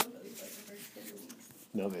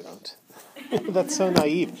No, they don't. That's so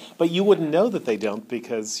naive. But you wouldn't know that they don't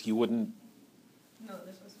because you wouldn't... No,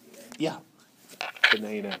 they're supposed to be there. Yeah. But now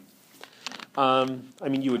you know. I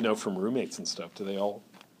mean, you would know from roommates and stuff. Do they all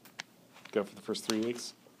go for the first 3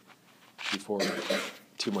 weeks before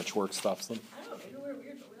too much work stops them? I don't know. Maybe we're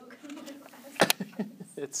weird, but we all come to my class.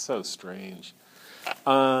 It's so strange.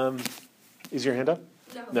 Is your hand up?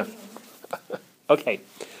 No. Okay.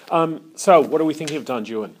 So, what are we thinking of Don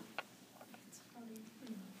Juan?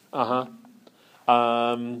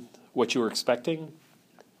 What you were expecting?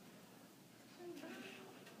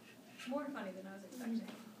 More funny than I was expecting.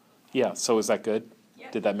 Yeah, so is that good?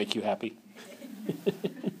 Yeah. Did that make you happy?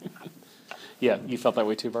 Yeah, you felt that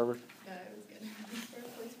way too, Barbara? Yeah, it was good. There were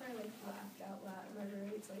points where I laughed out loud. My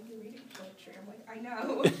roommate's like, "You're reading poetry." I'm like, "I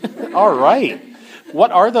know." All right.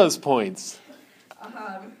 What are those points?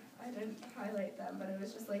 I didn't highlight them, but it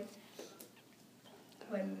was just like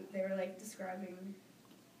when they were like describing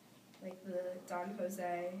like the Don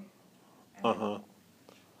Jose and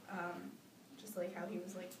just like how he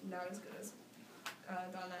was like not as good as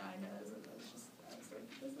Donna Inez, and I was like,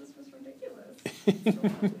 this is just ridiculous.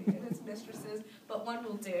 And his mistresses, but one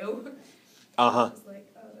will do. I was like,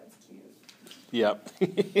 oh, that's cute. Yep.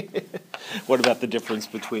 What about the difference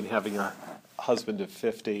between having a husband of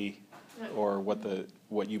 50 or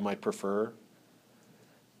what you might prefer?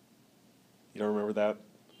 You don't remember that?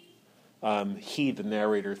 The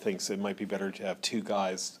narrator, thinks it might be better to have two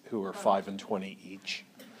guys who are 5 and 20 each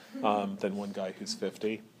than one guy who's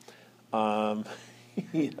 50. Are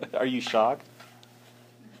you shocked?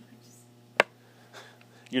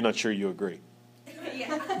 You're not sure you agree.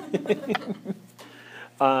 Yeah.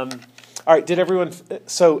 All right. Everyone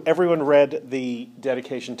read the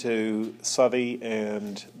dedication to Southey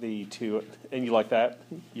and and you like that?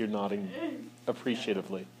 You're nodding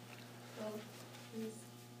appreciatively.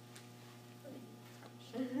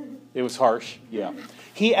 It was harsh, yeah.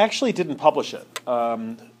 He actually didn't publish it.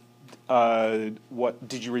 What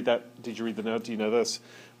did you read that? Did you read the note? Do you know this?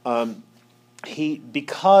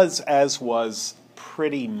 Because as was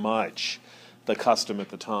pretty much the custom at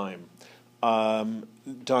the time, Don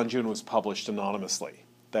Juan was published anonymously.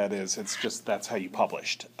 That is, that's how you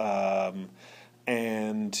published. There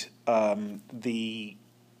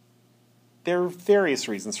are various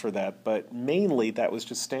reasons for that, but mainly that was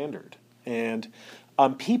just standard. And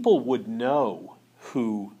people would know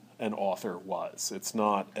who an author was. It's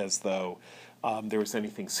not as though there was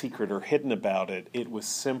anything secret or hidden about it. It was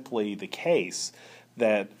simply the case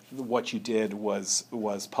that what you did was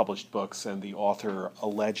published books, and the author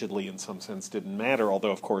allegedly, in some sense, didn't matter,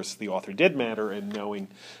 although, of course, the author did matter, and knowing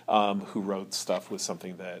who wrote stuff was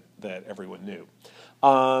something that everyone knew.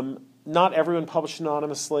 Not everyone published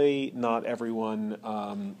anonymously. Not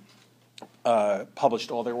everyone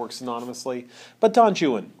published all their works anonymously, but Don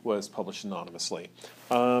Juan was published anonymously.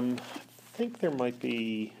 I think there might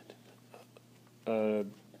be... no,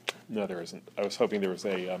 there isn't. I was hoping there was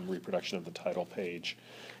a reproduction of the title page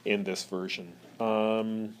in this version.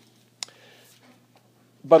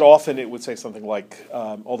 But often it would say something like,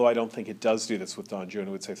 although I don't think it does do this with Don Juan,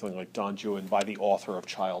 it would say something like Don Juan by the author of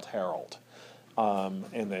Childe Harold.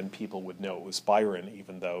 And then people would know it was Byron,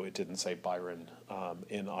 even though it didn't say Byron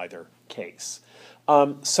in either case.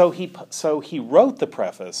 So he wrote the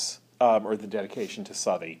preface, or the dedication to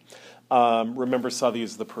Southey. Remember, Southey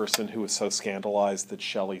is the person who was so scandalized that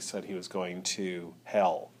Shelley said he was going to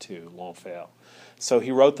hell, to l'enfer. So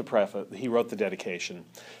he wrote the preface, he wrote the dedication,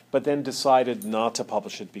 but then decided not to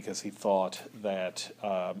publish it because he thought that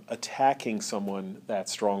attacking someone that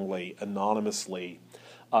strongly, anonymously,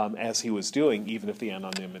 as he was doing, even if the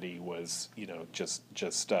anonymity was,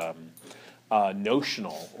 just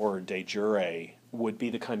notional or de jure, would be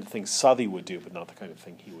the kind of thing Southey would do, but not the kind of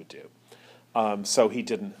thing he would do. So he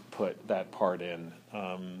didn't put that part in,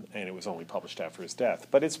 and it was only published after his death.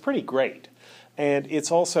 But it's pretty great. And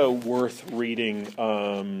it's also worth reading,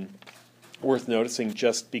 worth noticing,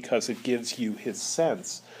 just because it gives you his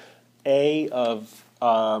sense, of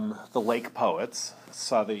the Lake poets,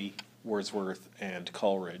 Southey, Wordsworth, and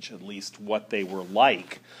Coleridge, at least what they were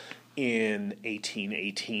like in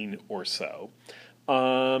 1818 or so.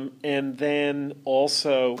 And then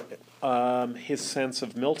also his sense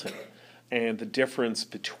of Milton, and the difference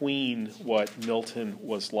between what Milton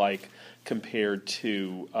was like compared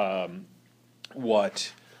to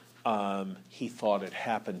what he thought had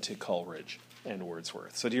happened to Coleridge and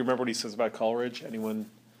Wordsworth. So do you remember what he says about Coleridge? Anyone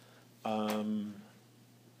have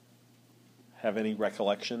any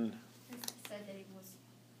recollection? He said that he was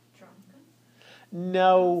drunken?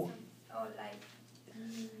 No. Oh,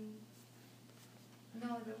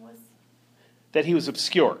 no, there was... That he was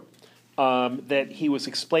obscure. that he was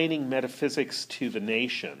explaining metaphysics to the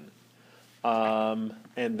nation, and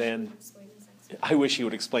then Explain this explanation. I wish he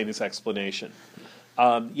would explain his explanation.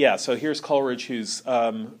 So here's Coleridge, who's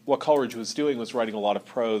what Coleridge was doing was writing a lot of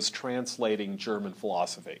prose, translating German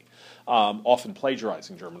philosophy, often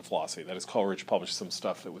plagiarizing German philosophy. That is, Coleridge published some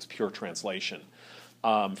stuff that was pure translation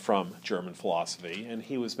from German philosophy, and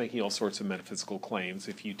he was making all sorts of metaphysical claims.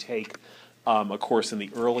 If you take a course in the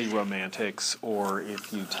early Romantics, or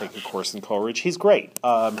if you take a course in Coleridge, he's great.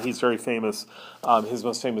 He's very famous. His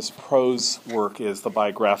most famous prose work is the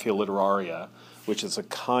Biographia Literaria, which is a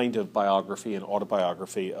kind of biography and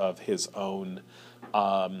autobiography of his own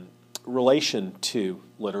relation to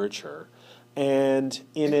literature. And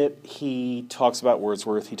in it, he talks about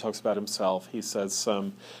Wordsworth, he talks about himself, he says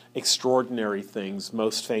some extraordinary things.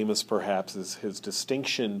 Most famous, perhaps, is his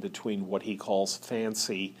distinction between what he calls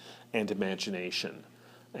fancy and imagination.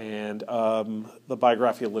 And the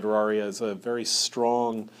Biographia Literaria is a very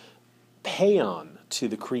strong paean to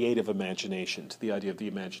the creative imagination, to the idea of the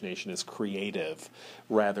imagination as creative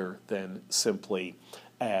rather than simply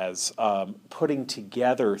as putting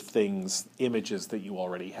together things, images that you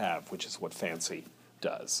already have, which is what fancy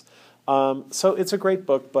does. So it's a great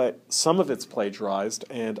book, but some of it's plagiarized,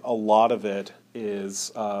 and a lot of it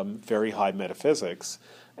is very high metaphysics.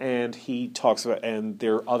 And he talks about, and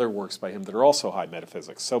there are other works by him that are also high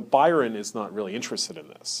metaphysics. So Byron is not really interested in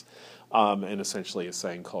this, and essentially is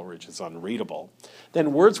saying Coleridge is unreadable.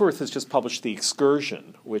 Then Wordsworth has just published The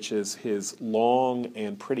Excursion, which is his long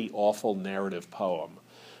and pretty awful narrative poem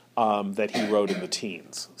that he wrote in the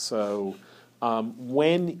teens. So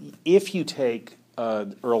if you take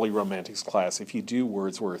an early Romantics class, if you do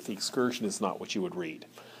Wordsworth, The Excursion is not what you would read.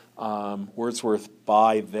 Wordsworth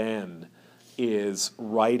by then is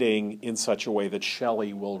writing in such a way that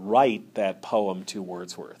Shelley will write that poem to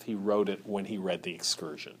Wordsworth. He wrote it when he read The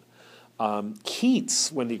Excursion.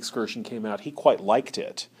 Keats, when The Excursion came out, he quite liked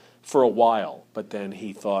it for a while, but then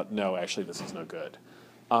he thought, no, actually this is no good.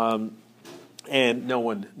 And no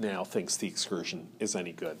one now thinks The Excursion is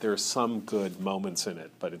any good. There are some good moments in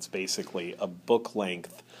it, but it's basically a book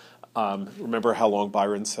length. Remember how long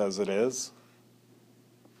Byron says it is?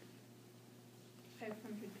 500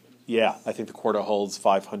 pages. Yeah, I think the Quarto holds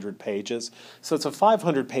 500 pages. So it's a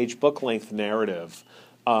 500-page book-length narrative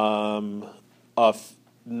of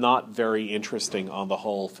not very interesting on the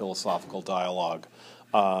whole philosophical dialogue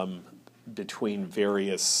between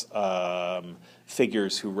various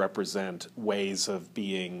figures who represent ways of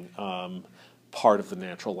being part of the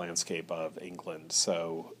natural landscape of England.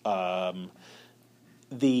 So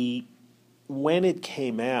when it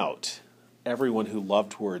came out, everyone who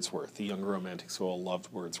loved Wordsworth, the younger Romantics who all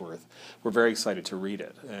loved Wordsworth, were very excited to read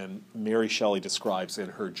it. And Mary Shelley describes in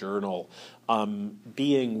her journal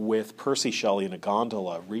being with Percy Shelley in a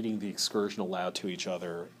gondola, reading The Excursion aloud to each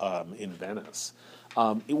other in Venice,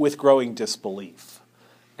 with growing disbelief.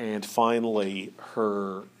 And finally,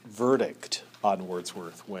 her verdict on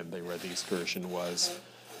Wordsworth when they read The Excursion was,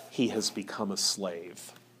 he has become a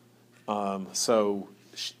slave. So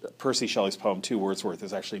Percy Shelley's poem to Wordsworth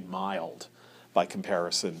is actually mild by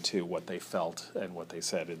comparison to what they felt and what they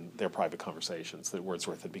said in their private conversations, that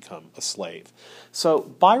Wordsworth had become a slave. So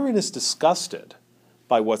Byron is disgusted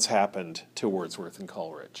by what's happened to Wordsworth and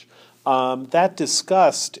Coleridge. That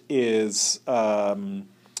disgust is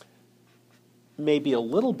maybe a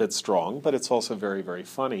little bit strong, but it's also very, very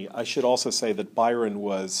funny. I should also say that Byron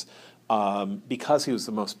was, because he was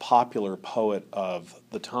the most popular poet of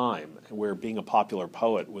the time, where being a popular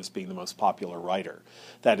poet was being the most popular writer.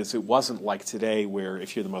 That is, it wasn't like today where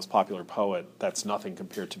if you're the most popular poet, that's nothing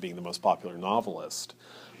compared to being the most popular novelist.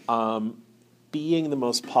 Being the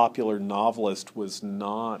most popular novelist was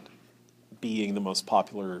not being the most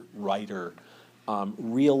popular writer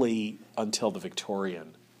really until the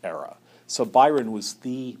Victorian era. So Byron was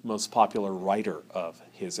the most popular writer of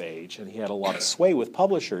his age, and he had a lot of sway with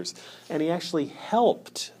publishers, and he actually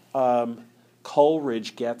helped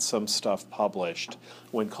Coleridge get some stuff published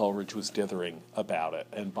when Coleridge was dithering about it,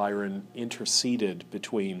 and Byron interceded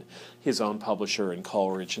between his own publisher and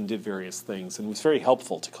Coleridge and did various things and was very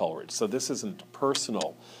helpful to Coleridge. So this isn't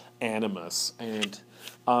personal animus, and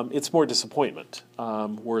it's more disappointment.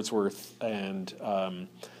 Wordsworth and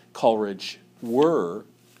Coleridge were,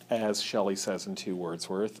 as Shelley says in To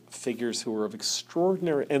Wordsworth, figures who were of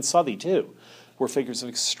extraordinary, and Southey too, were figures of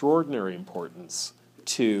extraordinary importance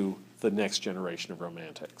to the next generation of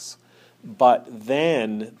Romantics. But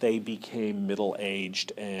then they became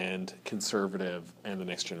middle-aged and conservative, and the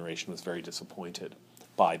next generation was very disappointed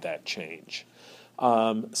by that change.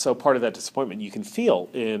 So part of that disappointment you can feel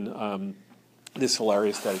in this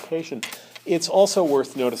hilarious dedication It's also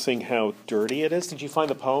worth noticing how dirty it is. Did you find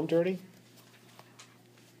the poem dirty?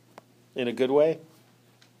 In a good way?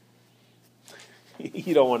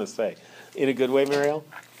 You don't want to say. In a good way, Mariel?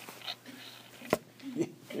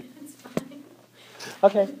 It's fine.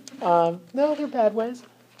 Okay. No, they're bad ways.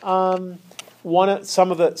 Some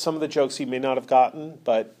of the jokes you may not have gotten,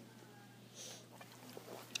 but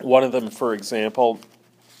one of them, for example,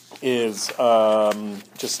 is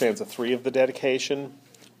just stanza 3 of the dedication.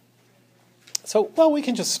 So, well, we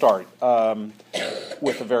can just start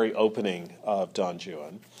with the very opening of Don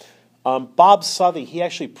Juan. Bob Southey, he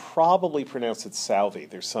actually probably pronounced it Southey.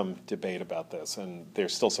 There's some debate about this, and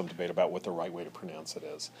there's still some debate about what the right way to pronounce it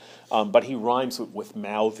is. But he rhymes with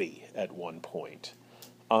mouthy at one point.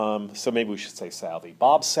 So maybe we should say Southey.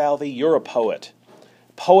 Bob Southey, you're a poet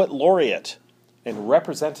laureate, and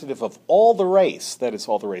representative of all the race, that is,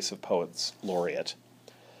 all the race of poets laureate.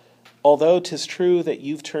 Although 'tis true that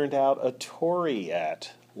you've turned out a Tory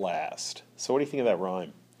at last. So what do you think of that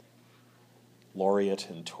rhyme? Laureate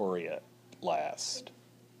and Tory at last.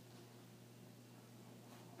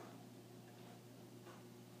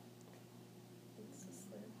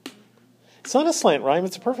 It's not a slant rhyme,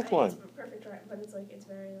 it's a perfect rhyme. It's a perfect rhyme, but it's like, it's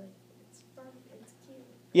very, like, it's fun, it's cute.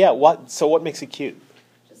 Yeah, so what makes it cute?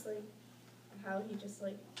 Just like how he just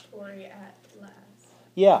like Tory at last.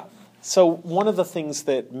 Yeah. So one of the things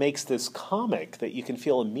that makes this comic, that you can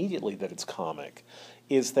feel immediately that it's comic,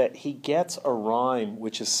 is that he gets a rhyme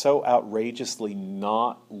which is so outrageously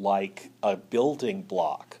not like a building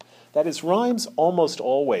block. That is, rhymes almost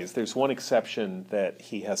always, there's one exception that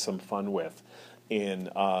he has some fun with in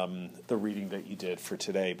the reading that you did for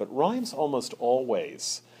today, but rhymes almost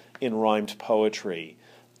always in rhymed poetry,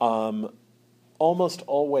 almost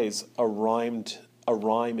always a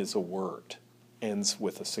rhyme is a word, ends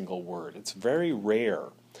with a single word. It's very rare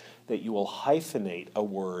that you will hyphenate a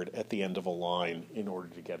word at the end of a line in order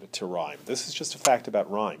to get it to rhyme. This is just a fact about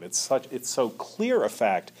rhyme. It's so clear a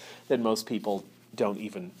fact that most people don't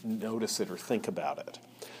even notice it or think about it.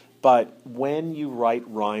 But when you write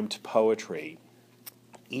rhymed poetry,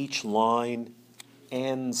 each line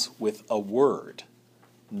ends with a word,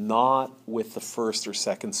 not with the first or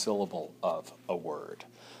second syllable of a word.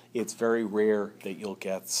 It's very rare that you'll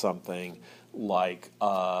get something like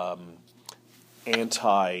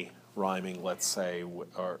anti-rhyming, let's say,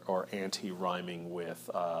 or anti-rhyming with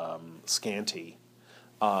scanty,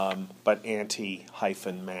 but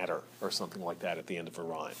anti-matter or something like that at the end of a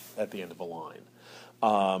rhyme, at the end of a line.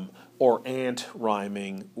 Or ant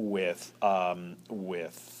rhyming with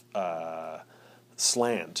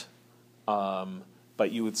slant.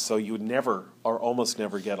 But you would never, or almost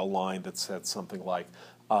never, get a line that said something like,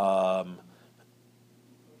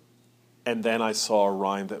 and then I saw a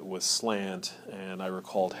rhyme that was slant, and I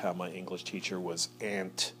recalled how my English teacher was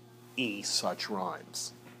anti such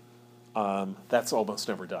rhymes. That's almost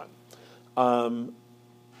never done.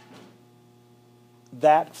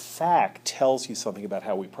 That fact tells you something about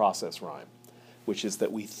how we process rhyme, which is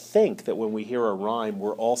that we think that when we hear a rhyme,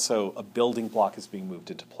 we're also, a building block is being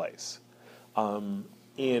moved into place.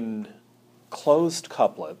 In closed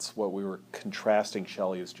couplets, what we were contrasting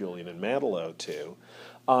Shelley's Julian and Matelote to,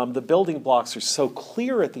 the building blocks are so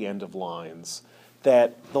clear at the end of lines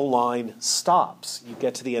that the line stops. You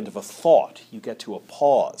get to the end of a thought. You get to a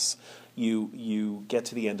pause. You get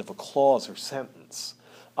to the end of a clause or sentence.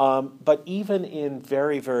 But even in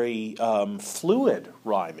very, very fluid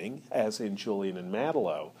rhyming, as in Julian and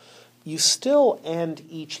Matelote, you still end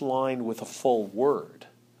each line with a full word.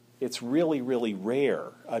 It's really, really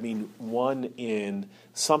rare. I mean, one in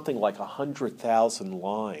something like 100,000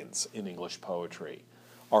 lines in English poetry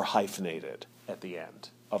are hyphenated at the end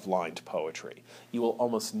of lined poetry. You will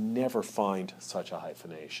almost never find such a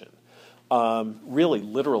hyphenation. Really,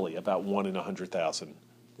 literally, about 1 in 100,000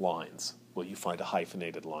 lines will you find a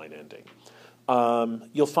hyphenated line ending.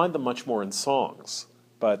 You'll find them much more in songs,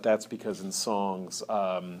 but that's because in songs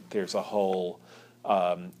there's a whole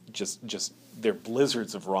there are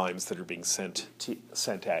blizzards of rhymes that are being sent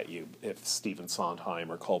at you if Stephen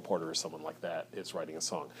Sondheim or Cole Porter or someone like that is writing a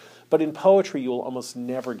song. But in poetry, you will almost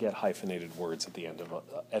never get hyphenated words at the end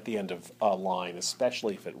of a line,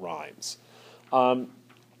 especially if it rhymes.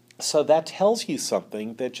 So that tells you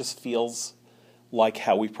something that just feels like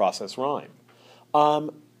how we process rhyme.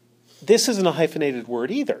 This isn't a hyphenated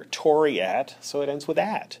word either. Tory at, so it ends with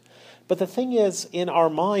at. But the thing is, in our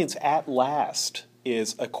minds, at last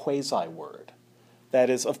is a quasi-word. That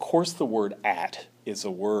is, of course the word at is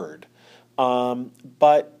a word.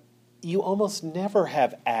 But you almost never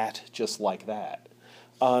have at just like that.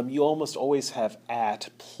 You almost always have at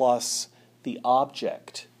plus the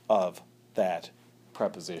object of that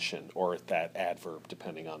preposition or that adverb,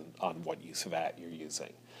 depending on what use of at you're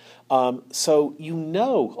using. So you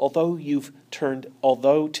know, although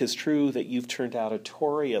 'tis true that you've turned out a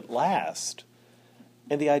Tory at last,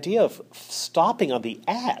 and the idea of stopping on the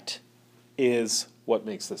at is what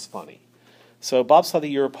makes this funny. So Bob Southey,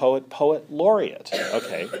 you're a poet laureate,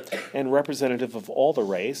 okay, and representative of all the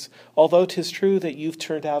race, although 'tis true that you've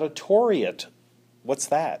turned out a Toryate. What's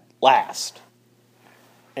that? Last.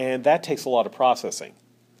 And that takes a lot of processing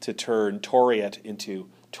to turn Toryate into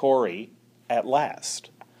Tory at last.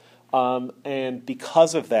 And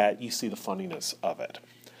because of that, you see the funniness of it.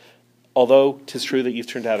 Although 'tis true that you've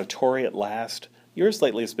turned out a Tory at last, yours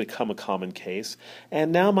lately has become a common case.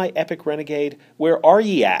 And now, my epic renegade, where are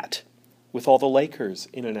ye at? With all the Lakers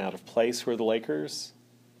in and out of place. Who are the Lakers?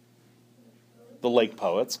 The Lake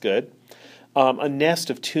Poets, good. A nest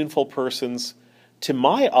of tuneful persons, to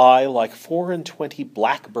my eye like 24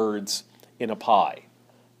 blackbirds in a pie.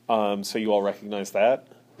 So you all recognize that?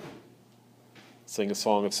 Sing a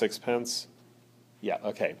song of sixpence? Yeah,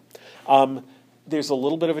 okay. There's a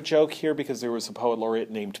little bit of a joke here because there was a poet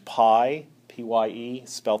laureate named Pye, P-Y-E,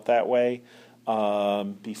 spelt that way,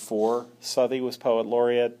 before Southey was poet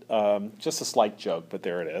laureate. Just a slight joke, but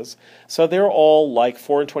there it is. So they're all like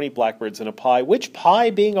 24 blackbirds in a pie, which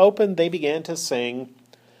pie being opened, they began to sing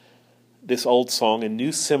this old song, a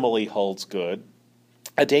new simile holds good,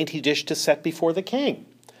 a dainty dish to set before the king.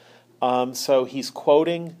 So he's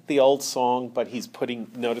quoting the old song, but he's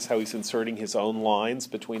notice how he's inserting his own lines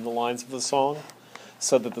between the lines of the song,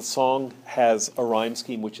 so that the song has a rhyme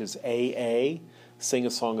scheme which is A, sing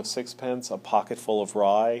a song of sixpence, a pocket full of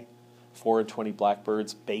rye, 24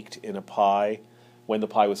 blackbirds baked in a pie. When the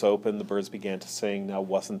pie was opened, the birds began to sing, now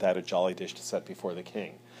wasn't that a jolly dish to set before the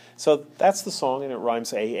king? So that's the song, and it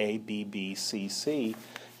rhymes A, B, B, C, C.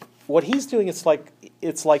 What he's doing, it's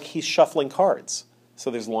like he's shuffling cards.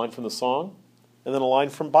 So there's a line from the song, and then a line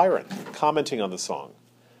from Byron, commenting on the song.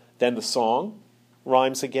 Then the song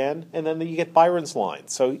rhymes again, and then you get Byron's line.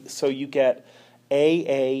 So you get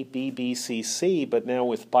A, B, B, C, C, but now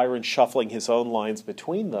with Byron shuffling his own lines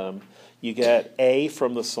between them, you get A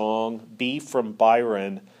from the song, B from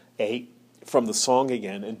Byron, A from the song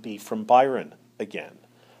again, and B from Byron again.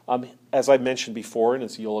 As I mentioned before, and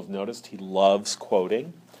as you'll have noticed, he loves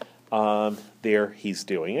quoting. There he's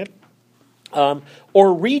doing it.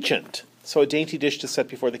 Or regent, so a dainty dish to set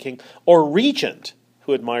before the king. Or regent,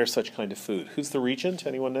 who admires such kind of food. Who's the regent?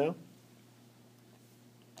 Anyone know?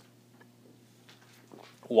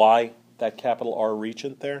 Why that capital R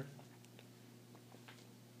regent there?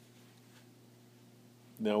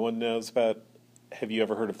 No one knows about... Have you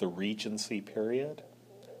ever heard of the Regency period?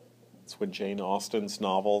 It's when Jane Austen's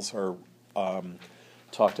novels are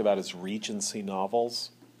talked about as Regency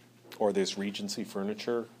novels, or there's Regency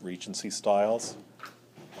furniture, Regency styles.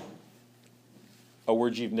 A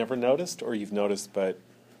word you've never noticed, or you've noticed but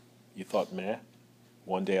you thought, meh,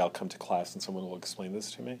 one day I'll come to class and someone will explain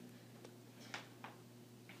this to me?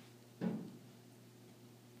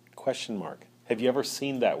 Question mark. Have you ever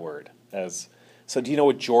seen that word? So do you know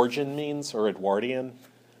what Georgian means, or Edwardian?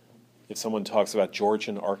 If someone talks about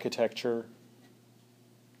Georgian architecture.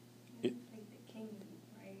 Like the king,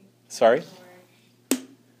 right? Sorry? George the Third.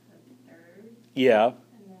 Yeah. And then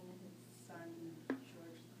his son,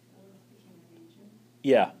 George IV, became a regent.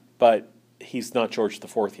 Yeah, but he's not George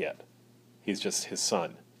IV yet. He's just his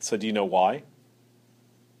son. So do you know why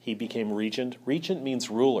he became regent? Regent means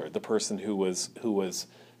ruler, the person who was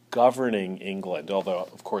governing England, although,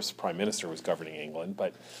 of course, the Prime Minister was governing England,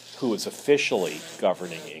 but who was officially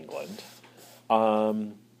governing England.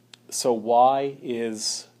 So why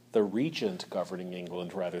is the regent governing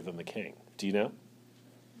England rather than the king? Do you know?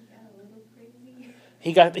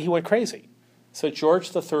 He got a little crazy. He went crazy. So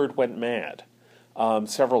George III went mad.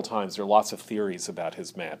 Several times. There are lots of theories about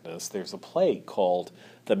his madness. There's a play called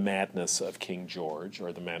The Madness of King George,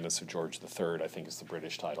 or The Madness of George III, I think is the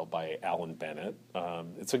British title, by Alan Bennett.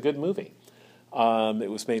 It's a good movie.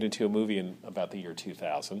 It was made into a movie in about the year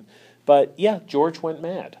 2000. But yeah, George went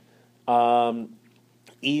mad. There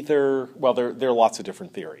are lots of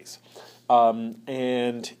different theories.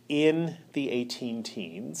 And in the 18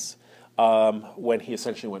 teens, when he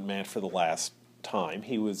essentially went mad for the last time,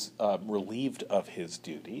 he was relieved of his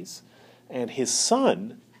duties, and his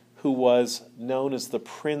son, who was known as the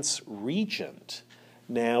Prince Regent,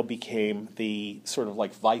 now became the sort of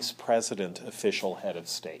like vice president official head of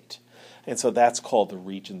state. And so that's called the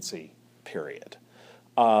Regency period.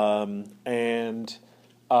 So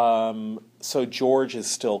George is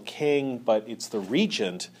still king, but it's the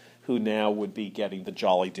regent who now would be getting the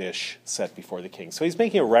jolly dish set before the king. So he's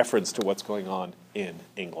making a reference to what's going on in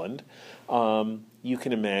England. you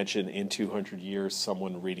can imagine in 200 years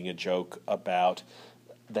someone reading a joke about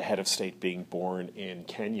the head of state being born in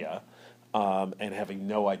Kenya and having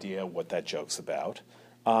no idea what that joke's about.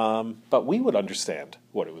 But we would understand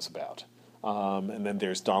what it was about. And then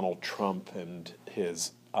there's Donald Trump and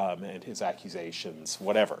his accusations,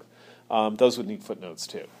 whatever. Those would need footnotes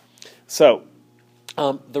too. So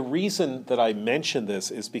the reason that I mention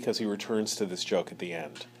this is because he returns to this joke at the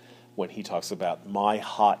end when he talks about my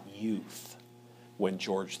hot youth when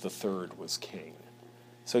George III was king.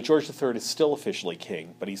 So George III is still officially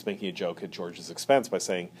king, but he's making a joke at George's expense by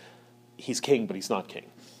saying he's king, but he's not king.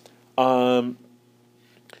 And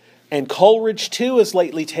Coleridge, too, has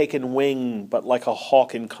lately taken wing, but like a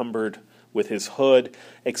hawk encumbered with his hood,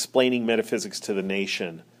 explaining metaphysics to the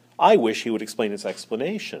nation. I wish he would explain his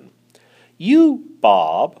explanation. You,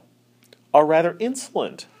 Bob, are rather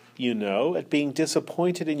insolent, you know, at being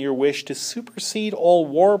disappointed in your wish to supersede all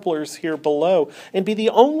warblers here below and be the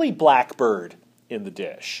only blackbird in the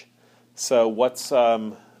dish. So what's,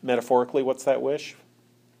 metaphorically, what's that wish?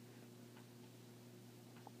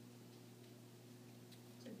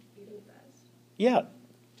 Yeah,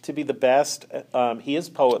 to be the best. He is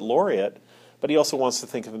poet laureate, but he also wants to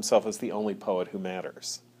think of himself as the only poet who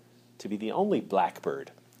matters. To be the only blackbird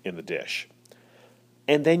in the dish.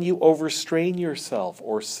 And then you overstrain yourself,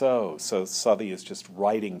 or so. So Southey is just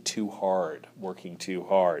writing too hard, working too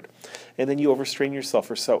hard. And then you overstrain yourself,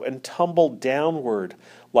 or so, and tumble downward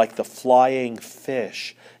like the flying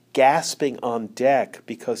fish, gasping on deck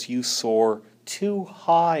because you soar too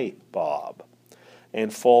high, Bob,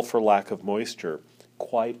 and fall for lack of moisture.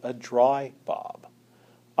 Quite a dry Bob.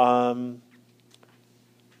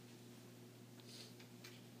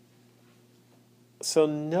 So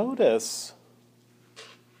notice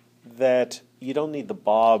that you don't need the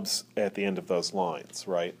bobs at the end of those lines,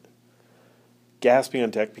 right? Gasping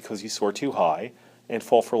on deck because you soar too high and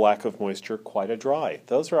fall for lack of moisture, quite a dry.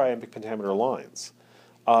 Those are iambic pentameter lines.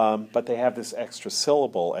 But they have this extra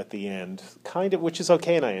syllable at the end, kind of, which is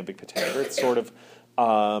okay in iambic pentameter. It's sort of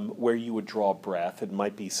where you would draw breath. It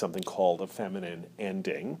might be something called a feminine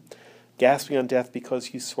ending. Gasping on death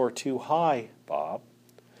because you soar too high, Bob,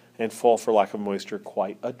 and fall for lack of moisture,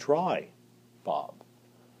 quite a dry Bob.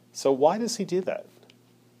 So why does he do that?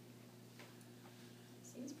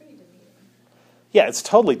 Seems pretty demeaning. Yeah, it's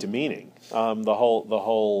totally demeaning. The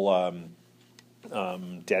whole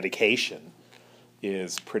dedication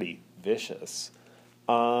is pretty vicious.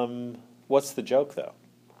 What's the joke, though?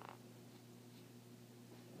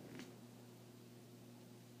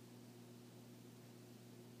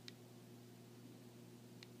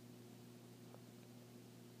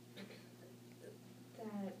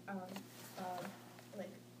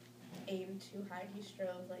 Aimed too high, he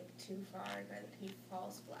strove too far, and then he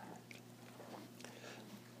falls flat.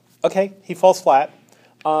 Okay, he falls flat,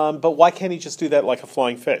 but why can't he just do that like a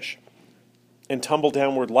flying fish? And tumble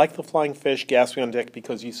downward like the flying fish, gasping on deck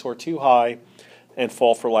because you soar too high and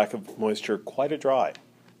fall for lack of moisture, quite a dry.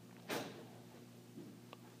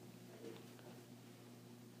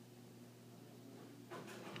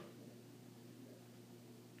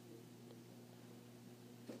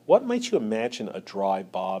 What might you imagine a dry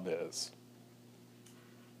Bob is?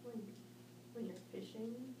 When you're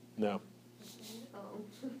fishing? No. Oh.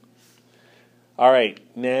 All right,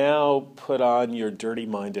 now put on your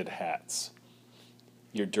dirty-minded hats,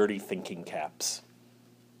 your dirty thinking caps.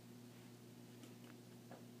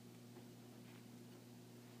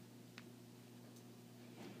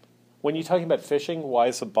 When you're talking about fishing, why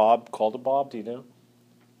is a bob called a bob? Do you know?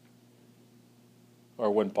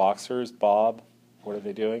 Or when boxers bob, what are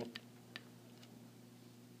they doing?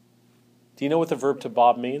 Do you know what the verb to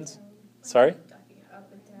bob means? Sorry?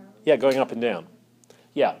 Up and down. Yeah, going up and down.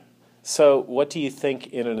 Yeah. So what do you think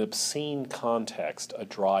in an obscene context a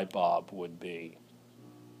dry bob would be?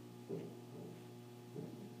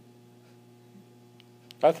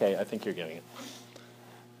 Okay, I think you're getting it.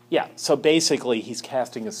 Yeah, so basically he's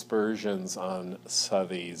casting aspersions on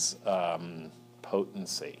Southey's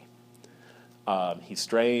potency. He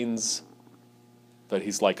strains, but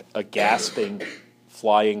he's like a gasping,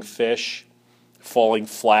 flying fish, falling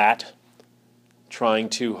flat, trying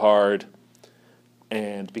too hard,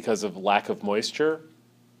 and because of lack of moisture,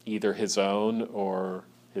 either his own or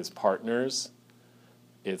his partner's,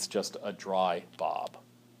 it's just a dry bob.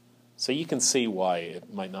 So you can see why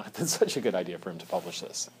it might not have been such a good idea for him to publish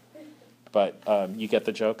this. But you get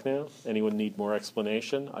the joke now? Anyone need more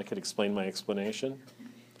explanation? I could explain my explanation.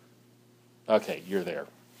 Okay, you're there.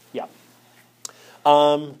 Yeah.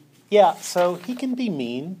 Yeah, so he can be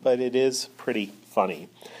mean, but it is pretty funny.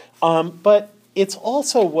 But it's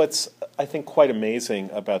also I think, quite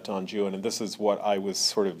amazing about Don Juan, and this is what I was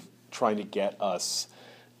sort of trying to get us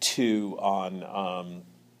to on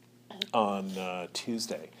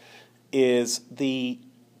Tuesday, is the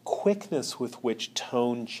quickness with which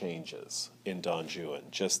tone changes in Don Juan,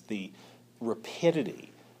 just the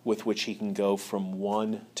rapidity with which he can go from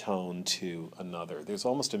one tone to another. There's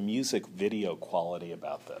almost a music video quality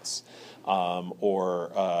about this,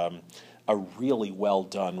 or a really well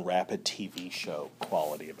done rapid TV show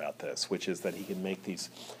quality about this, which is that he can make these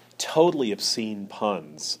totally obscene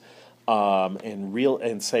puns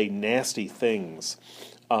and say nasty things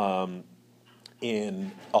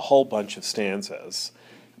in a whole bunch of stanzas,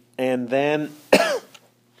 and then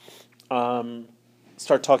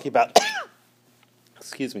start talking about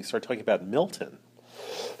start talking about Milton,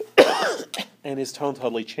 and his tone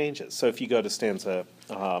totally changes. So if you go to stanza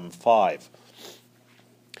 5,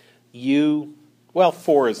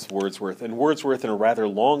 4 is Wordsworth, and Wordsworth, in a rather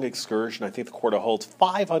long excursion, I think the quarto holds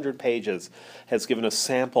 500 pages, has given a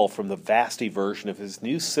sample from the vasty version of his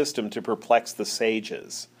new system to perplex the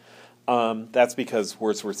sages. That's because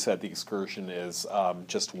Wordsworth said the excursion is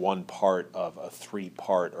just one part of a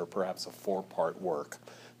 3-part or perhaps a 4-part work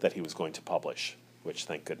that he was going to publish, which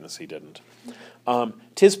thank goodness he didn't.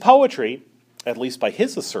 'Tis poetry, at least by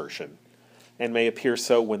his assertion, and may appear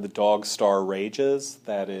so when the dog star rages,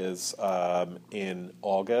 that is in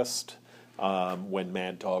August, when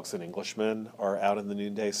Mad Dogs and Englishmen are out in the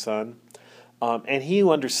noonday sun. And he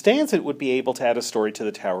who understands it would be able to add a story to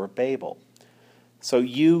the Tower of Babel. So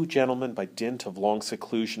you, gentlemen, by dint of long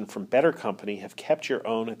seclusion from better company, have kept your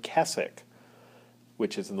own at Keswick,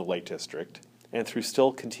 which is in the Lake District, and through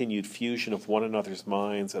still continued fusion of one another's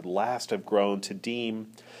minds at last have grown to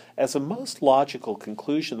deem as a most logical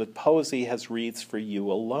conclusion that poesy has reeds for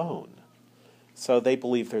you alone. So they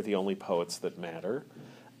believe they're the only poets that matter.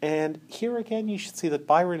 And here again you should see that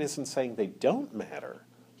Byron isn't saying they don't matter.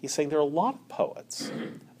 He's saying there are a lot of poets.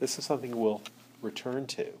 This is something we'll return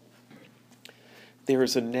to. There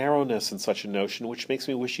is a narrowness in such a notion which makes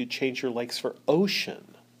me wish you'd change your lakes for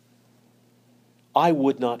ocean. I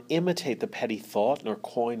would not imitate the petty thought, nor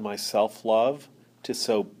coin my self-love to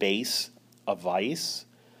so base a vice.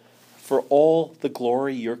 For all the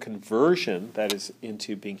glory your conversion, that is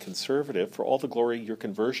into being conservative, for all the glory your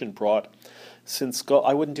conversion brought, since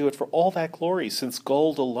I wouldn't do it for all that glory, since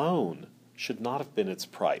gold alone should not have been its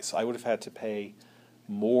price. I would have had to pay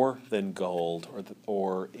more than gold,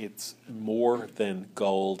 or it's more than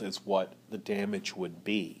gold is what the damage would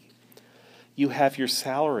be. You have your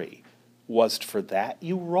salary. Was't for that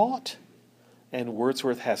you wrought? And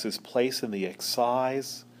Wordsworth has his place in the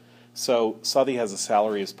excise. So Southey has a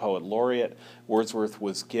salary as poet laureate. Wordsworth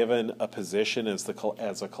was given a position as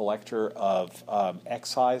a collector of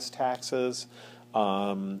excise taxes,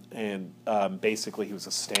 and basically he was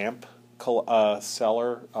a stamp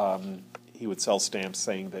seller. He would sell stamps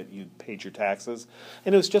saying that you paid your taxes,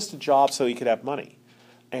 and it was just a job so he could have money.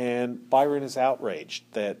 And Byron is outraged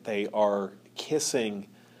that they are kissing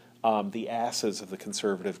the asses of the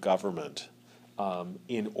conservative government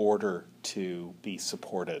in order to be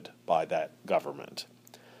supported by that government.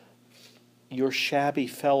 Your shabby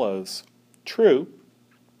fellows, true,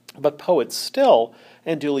 but poets still,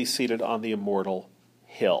 and duly seated on the immortal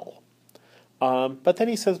hill. But then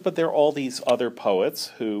he says, but there are all these other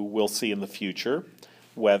poets who we'll see in the future,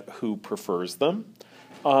 who prefers them.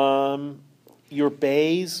 Your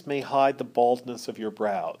bays may hide the baldness of your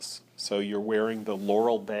brows. So you're wearing the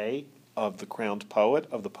laurel bay of the crowned poet,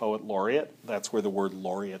 of the poet laureate. That's where the word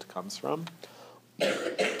laureate comes from.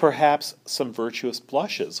 Perhaps some virtuous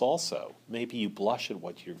blushes also. Maybe you blush at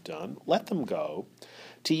what you've done. Let them go.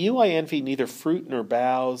 To you I envy neither fruit nor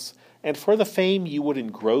boughs, and for the fame you would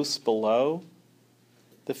engross below,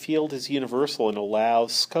 the field is universal and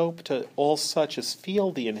allows scope to all such as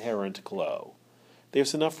feel the inherent glow.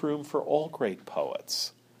 There's enough room for all great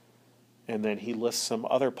poets. And then he lists some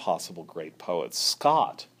other possible great poets.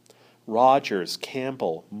 Scott, Rogers,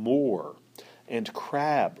 Campbell, Moore, and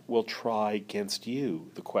Crabbe will try against you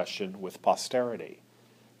the question with posterity.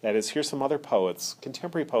 That is, here's some other poets,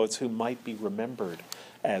 contemporary poets, who might be remembered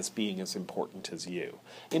as being as important as you.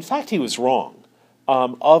 In fact, he was wrong.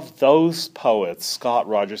 Of those poets, Scott,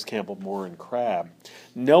 Rogers, Campbell, Moore, and Crabbe,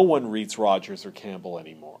 no one reads Rogers or Campbell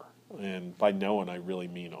anymore. And by no one, I really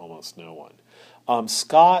mean almost no one.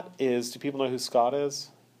 Scott is, do people know who Scott is?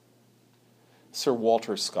 Sir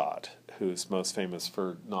Walter Scott, who's most famous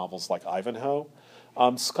for novels like Ivanhoe.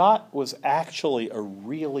 Scott was actually a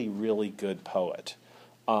really, really good poet.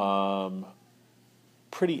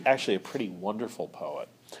 Actually a pretty wonderful poet.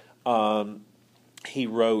 He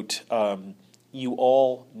wrote, you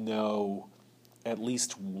all know at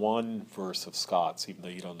least one verse of Scott's, even though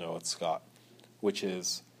you don't know it's Scott, which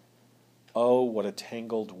is, "Oh, what a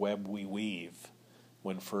tangled web we weave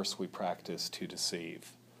when first we practice to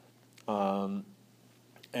deceive."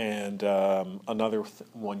 Another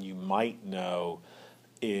one you might know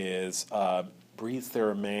is, "Breathes there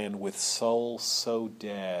a man with soul so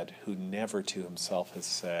dead, who never to himself has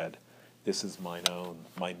said, 'This is mine own,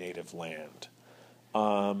 my native land.'"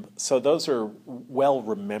 So those are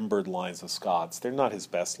well-remembered lines of Scott's. They're not his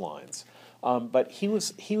best lines. But he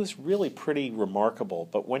was really pretty remarkable.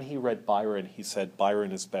 But when he read Byron, he said,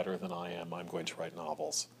 "Byron is better than I am. I'm going to write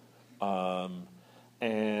novels."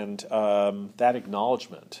 That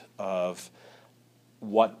acknowledgement of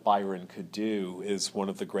what Byron could do is one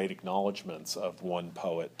of the great acknowledgments of one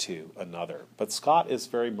poet to another. But Scott is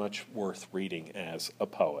very much worth reading as a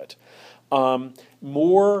poet.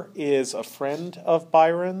 Moore is a friend of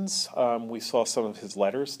Byron's. We saw some of his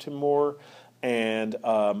letters to Moore, and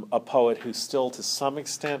a poet who's still to some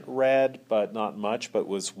extent read, but not much, but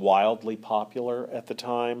was wildly popular at the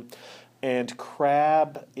time. And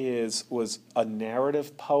Crabbe was a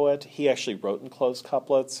narrative poet. He actually wrote in closed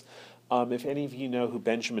couplets. If any of you know who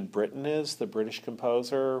Benjamin Britten is, the British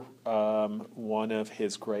composer, one of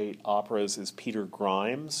his great operas is Peter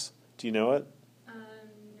Grimes. Do you know it? No,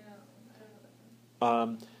 I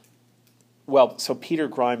don't know. Well, so Peter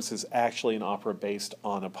Grimes is actually an opera based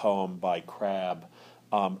on a poem by Crabbe,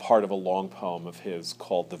 part of a long poem of his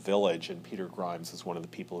called The Village, and Peter Grimes is one of the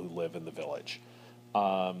people who live in the village.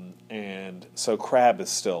 And so Crabbe is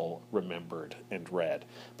still remembered and read.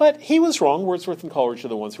 But he was wrong. Wordsworth and Coleridge are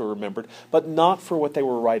the ones who are remembered, but not for what they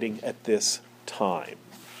were writing at this time.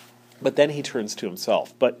 But then he turns to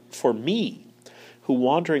himself. "But for me, who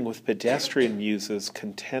wandering with pedestrian muses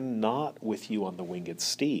contend not with you on the winged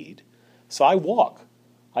steed, so I walk.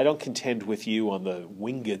 I don't contend with you on the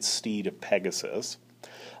winged steed of Pegasus.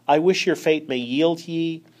 I wish your fate may yield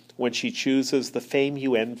ye, when she chooses, the fame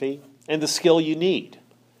you envy and the skill you need.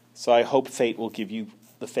 So I hope fate will give you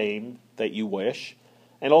the fame that you wish,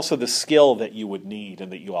 and also the skill that you would need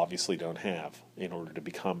and that you obviously don't have in order to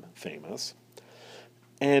become famous.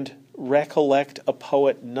 And recollect a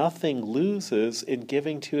poet nothing loses in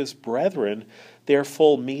giving to his brethren their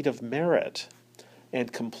full meed of merit,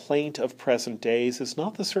 and complaint of present days is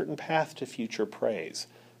not the certain path to future praise."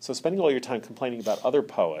 So spending all your time complaining about other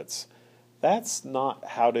poets, that's not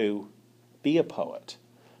how to be a poet.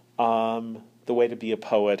 The way to be a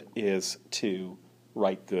poet is to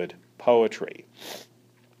write good poetry.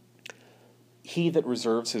 "He that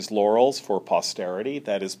reserves his laurels for posterity,"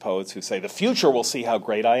 that is, poets who say, "The future will see how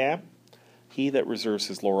great I am." "He that reserves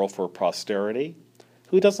his laurel for posterity,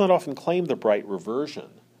 who does not often claim the bright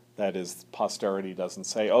reversion," that is, posterity doesn't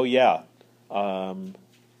say, "Oh yeah,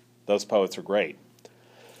 those poets are great,"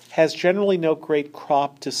 "has generally no great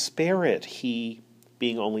crop to spare it, he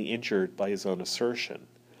being only injured by his own assertion.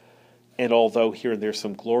 And although here and there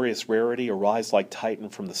some glorious rarity arise like Titan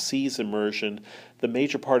from the sea's immersion, the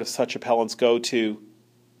major part of such appellants go to,"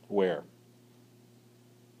 where?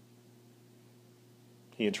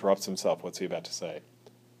 He interrupts himself. What's he about to say?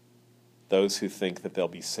 "Those who think that they'll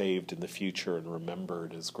be saved in the future and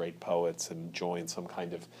remembered as great poets and join some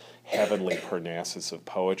kind of heavenly Parnassus of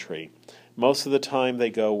poetry. Most of the time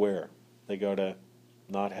they go where? They go to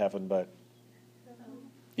not heaven, but...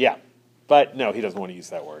 Yeah, but no, he doesn't want to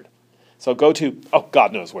use that word. So go to, oh,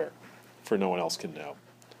 God knows where, for no one else can know."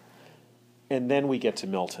 And then we get to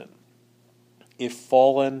Milton. "If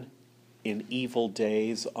fallen in evil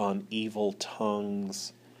days on evil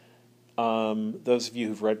tongues," those of you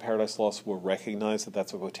who've read Paradise Lost will recognize that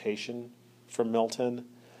that's a quotation from Milton.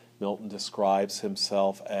 Milton describes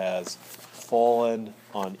himself as fallen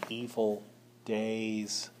on evil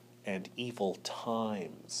days and evil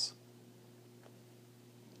times.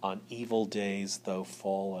 "On evil days, though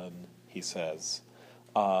fallen," he says.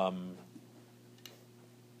 "Though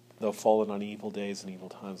fallen on evil days and evil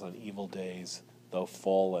times, on evil days, though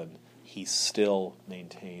fallen, he still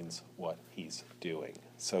maintains what he's doing."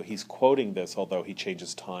 So he's quoting this, although he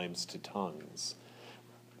changes times to tongues.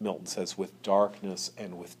 Milton says, "With darkness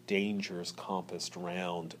and with dangers compassed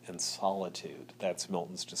round and solitude." That's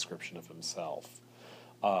Milton's description of himself.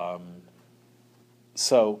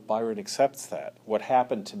 So Byron accepts that. What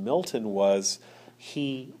happened to Milton was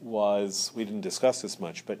we didn't discuss this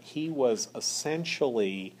much, but he was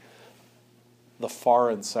essentially the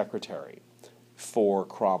foreign secretary for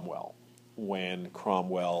Cromwell when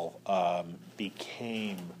Cromwell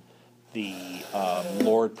became the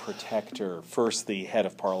Lord Protector, first the head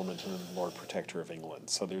of Parliament and then the Lord Protector of England.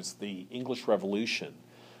 So there's the English Revolution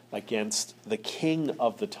against the king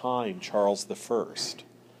of the time, Charles I.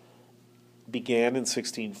 began in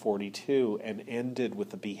 1642 and ended with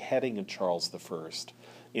the beheading of Charles I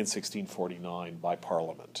in 1649 by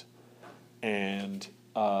Parliament. And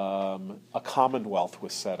a commonwealth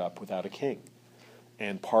was set up without a king,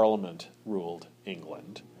 and Parliament ruled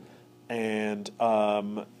England. And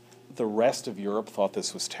the rest of Europe thought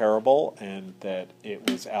this was terrible and that it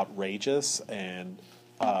was outrageous and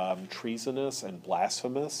treasonous and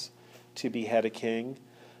blasphemous to behead a king.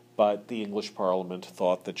 But the English Parliament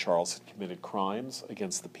thought that Charles had committed crimes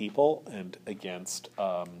against the people and against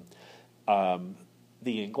the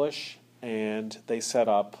English, and they set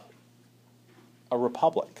up a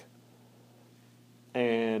republic.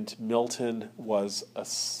 And Milton was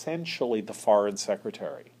essentially the foreign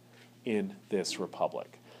secretary in this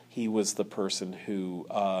republic. He was the person who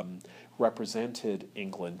represented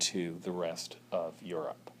England to the rest of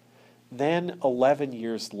Europe. Then 11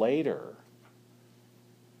 years later,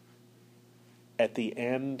 at the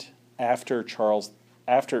end, after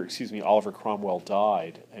Oliver Cromwell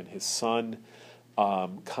died and his son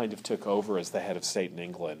kind of took over as the head of state in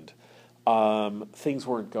England, things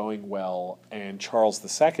weren't going well, and Charles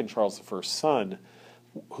II, Charles I's son,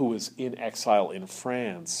 who was in exile in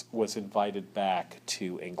France, was invited back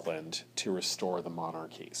to England to restore the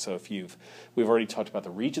monarchy. So we've already talked about the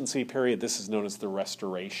Regency period. This is known as the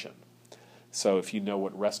Restoration. So if you know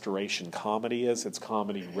what Restoration comedy is, it's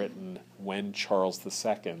comedy written when Charles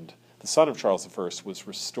II, the son of Charles I, was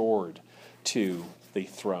restored to the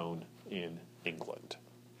throne in England.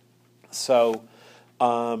 So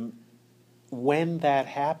when that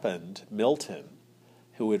happened, Milton,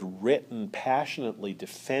 who had written passionately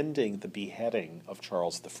defending the beheading of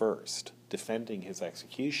Charles I, defending his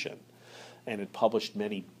execution, and had published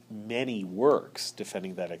many, many works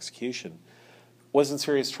defending that execution, was in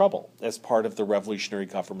serious trouble as part of the revolutionary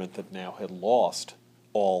government that now had lost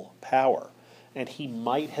all power. And he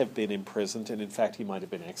might have been imprisoned, and in fact he might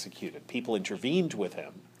have been executed. People intervened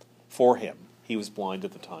for him. He was blind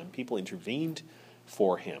at the time. People intervened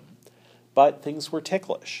for him. But things were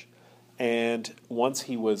ticklish. And once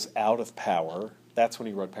he was out of power, that's when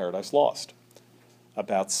he wrote Paradise Lost,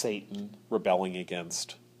 about Satan rebelling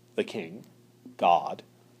against the king, God,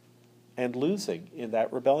 and losing in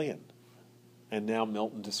that rebellion. And now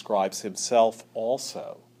Milton describes himself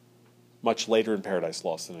also, much later in Paradise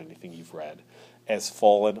Lost than anything you've read, as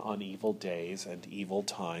fallen on evil days and evil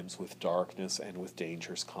times, with darkness and with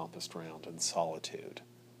dangers compassed round and solitude.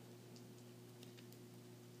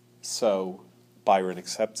 So Byron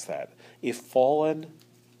accepts that. If fallen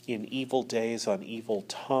in evil days on evil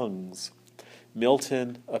tongues,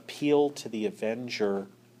 Milton appealed to the avenger,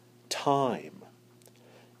 Time.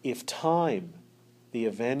 If Time, the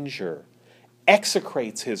avenger,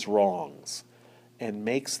 execrates his wrongs and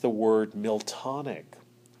makes the word Miltonic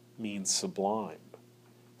mean sublime.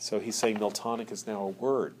 So he's saying Miltonic is now a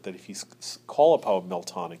word, that if you call a poem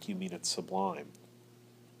Miltonic, you mean it's sublime.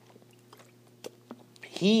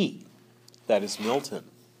 He, that is Milton,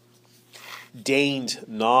 deigned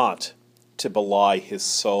not to belie his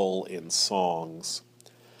soul in songs,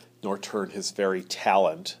 nor turn his very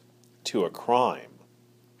talent to a crime.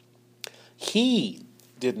 He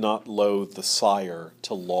did not loathe the sire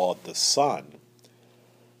to laud the son,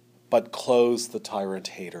 but close the tyrant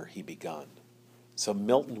hater he begun. So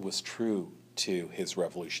Milton was true to his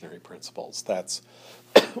revolutionary principles. That's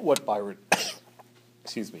what Byron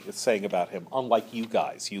is saying about him, unlike you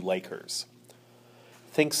guys, you Lakers.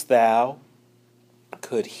 Think'st thou,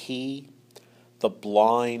 could he, the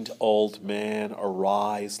blind old man,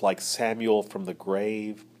 arise like Samuel from the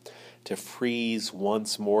grave, to freeze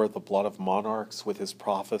once more the blood of monarchs with his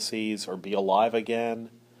prophecies, or be alive again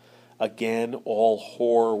all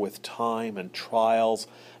hoar with time and trials,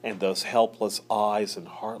 and those helpless eyes and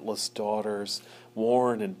heartless daughters,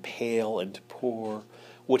 worn and pale and poor?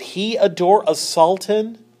 Would he adore a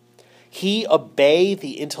sultan? He obey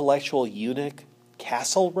the intellectual eunuch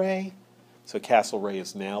Castlereagh? So Castlereagh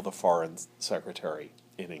is now the foreign secretary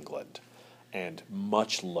in England, and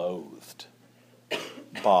much loathed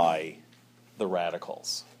by the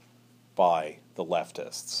radicals, by the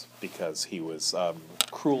leftists, because he was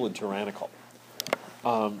cruel and tyrannical.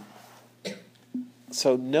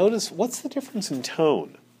 So notice, what's the difference in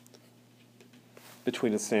tone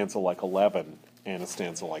between a stanza like 11 and a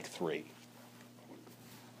stanza like 3?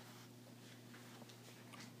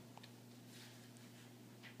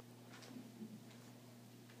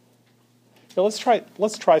 Now let's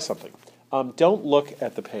try something. Don't look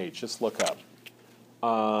at the page, just look up.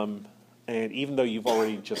 And even though you've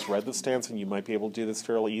already just read the stanza and you might be able to do this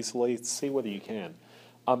fairly easily, see whether you can.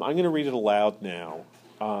 I'm going to read it aloud now.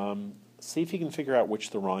 See if you can figure out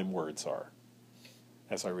which the rhyme words are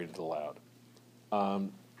as I read it aloud.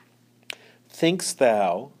 Think'st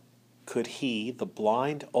thou, could he, the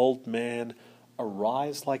blind old man,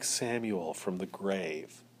 arise like Samuel from the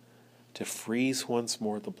grave, to freeze once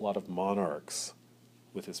more the blood of monarchs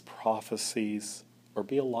with his prophecies, or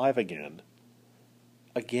be alive again?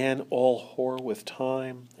 Again all whore with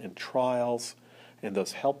time and trials, and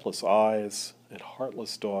those helpless eyes and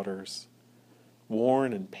heartless daughters,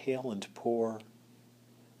 worn and pale and poor.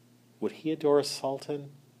 Would he adore a sultan?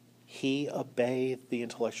 He obey the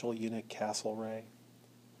intellectual eunuch Castlereagh?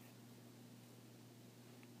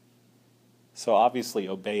 So obviously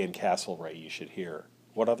obey and Castlereagh you should hear.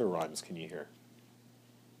 What other rhymes can you hear?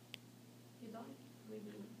 You don't really,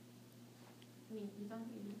 you don't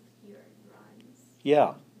really hear rhymes. Yeah.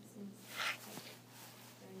 It seems like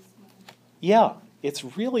very small. Yeah,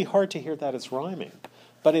 it's really hard to hear that as rhyming.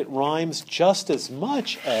 But it rhymes just as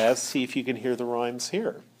much as, see if you can hear the rhymes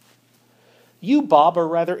here. You, Bob, are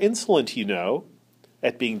rather insolent, you know,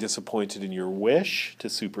 at being disappointed in your wish to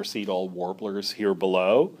supersede all warblers here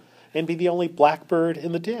below and be the only blackbird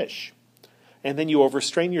in the dish. And then you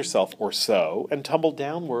overstrain yourself, or so, and tumble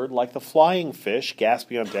downward like the flying fish,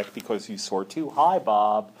 gasping on deck because you soar too high,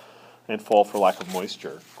 Bob, and fall for lack of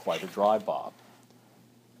moisture. Quite a dry Bob.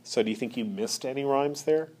 So do you think you missed any rhymes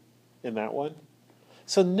there in that one?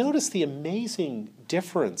 So notice the amazing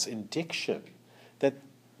difference in diction, that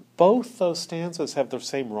both those stanzas have the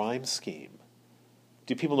same rhyme scheme.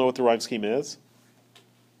 Do people know what the rhyme scheme is?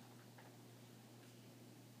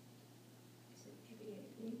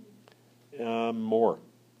 More.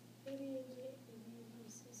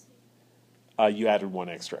 You added one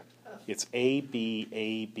extra. It's A, B,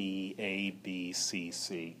 A, B, A, B, C,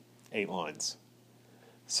 C. 8 lines.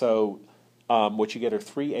 So what you get are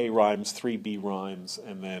 3 A rhymes, 3 B rhymes,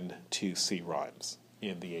 and then 2 C rhymes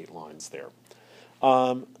in the 8 lines there.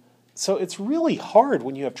 So it's really hard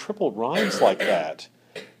when you have triple rhymes like that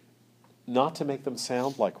not to make them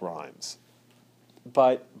sound like rhymes.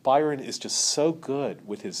 But Byron is just so good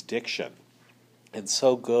with his diction and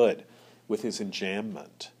so good with his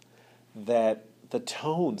enjambment that the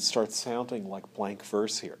tone starts sounding like blank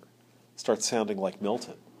verse here, starts sounding like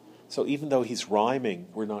Milton. So even though he's rhyming,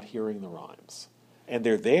 we're not hearing the rhymes. And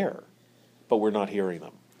they're there, but we're not hearing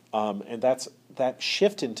them. And that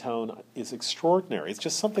shift in tone is extraordinary. It's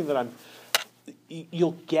just something that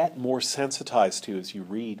you'll get more sensitized to as you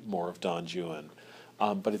read more of Don Juan.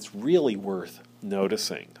 But it's really worth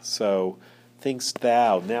noticing. So, think'st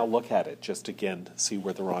thou, now look at it, just again, see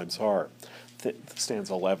where the rhymes are.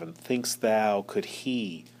 Stanza 11, think'st thou, could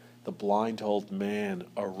he, the blind old man,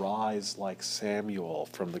 arise like Samuel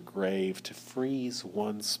from the grave to freeze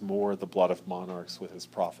once more the blood of monarchs with his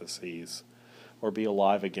prophecies, or be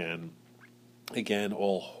alive again,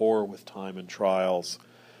 all whore with time and trials,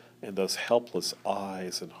 and those helpless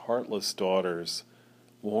eyes and heartless daughters,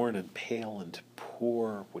 worn and pale and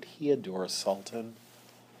poor, would he adore a sultan?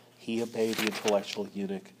 He obey the intellectual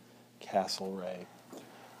eunuch Castlereagh.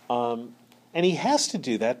 And he has to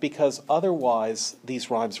do that because otherwise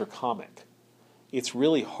these rhymes are comic. It's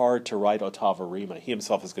really hard to write ottava rima. He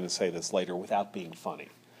himself is going to say this later without being funny.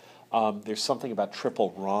 There's something about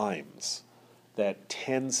triple rhymes that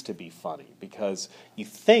tends to be funny because you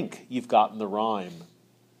think you've gotten the rhyme,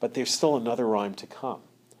 but there's still another rhyme to come.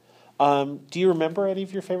 Do you remember any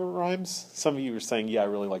of your favorite rhymes? Some of you were saying, yeah, I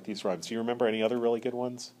really like these rhymes. Do you remember any other really good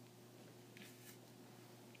ones?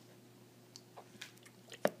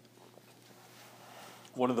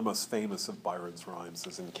 One of the most famous of Byron's rhymes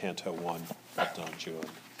is in Canto 1 of Don Juan.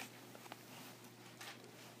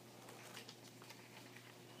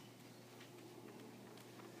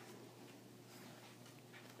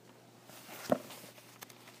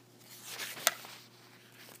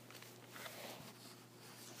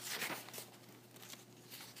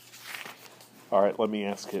 All right, let me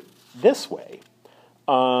ask it this way.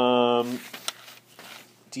 Do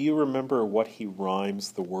you remember what he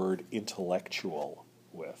rhymes the word intellectual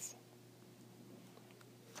with?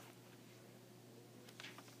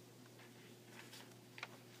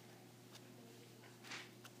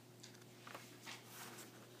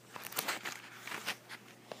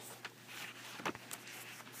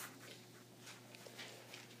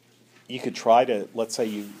 You could try to, let's say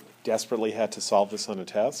you desperately had to solve this on a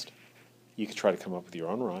test. You could try to come up with your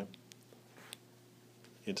own rhyme.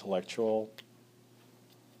 Intellectual.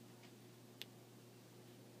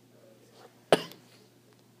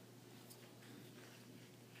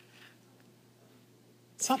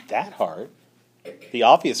 It's not that hard. The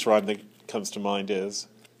obvious rhyme that comes to mind is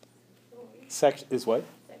what?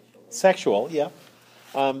 Sexual, yeah.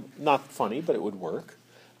 Not funny, but it would work.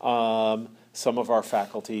 Some of our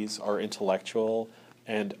faculties are intellectual,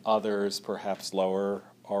 and others, perhaps lower,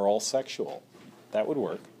 are all sexual. That would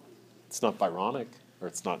work. It's not Byronic, or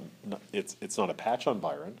it's not a patch on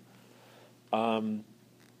Byron.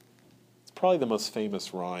 It's probably the most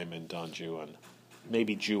famous rhyme in Don Juan.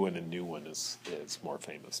 Maybe Juan and New One is more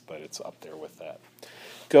famous, but it's up there with that.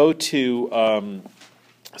 Go to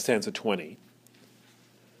stanza 20.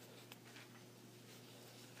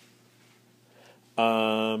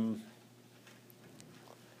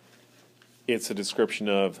 It's a description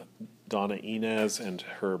of Donna Inez and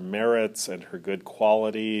her merits and her good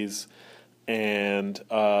qualities, and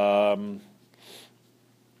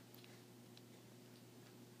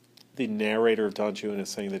the narrator of Don Juan is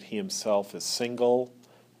saying that he himself is single,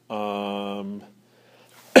 but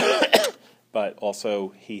also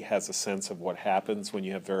he has a sense of what happens when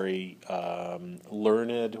you have very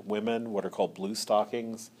learned women, what are called blue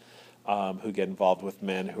stockings, who get involved with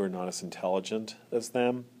men who are not as intelligent as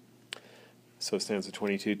them. So stanza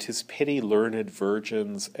 22, "'Tis pity learned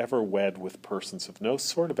virgins ever wed with persons of no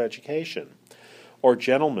sort of education, or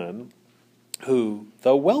gentlemen who,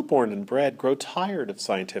 though well-born and bred, grow tired of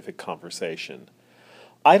scientific conversation.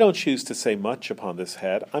 I don't choose to say much upon this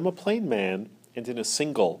head. I'm a plain man, and in a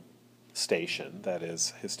single station, that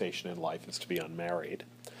is, his station in life is to be unmarried.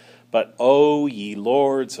 But, O ye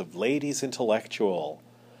lords of ladies intellectual,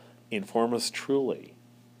 inform us truly,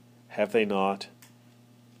 have they not..."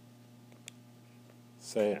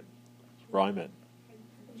 Say it. Rhyme it.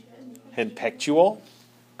 Henpectual?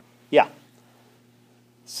 Yeah.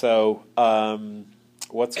 So,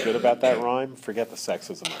 what's good about that rhyme? Forget the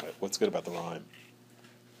sexism of it. What's good about the rhyme?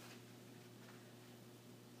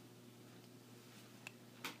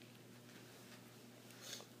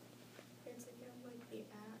 It's like the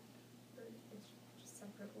at, but it's just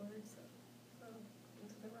separate words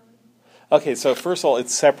into the rhyme. Okay, so first of all,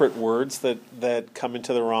 it's separate words that come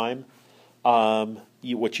into the rhyme.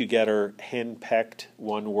 What you get are henpecked,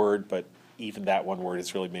 one word, but even that one word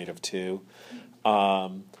is really made of two.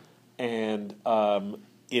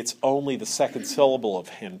 It's only the second syllable of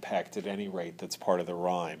henpecked, at any rate, that's part of the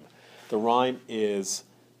rhyme. The rhyme is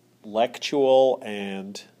lectual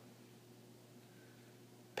and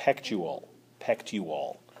pectual.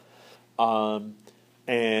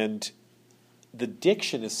 And the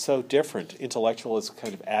diction is so different. Intellectual is a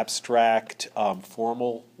kind of abstract,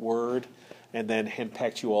 formal word, and then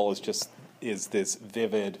henpectual is this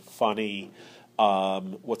vivid, funny,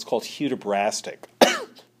 what's called hudibrastic,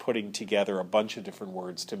 putting together a bunch of different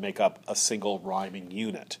words to make up a single rhyming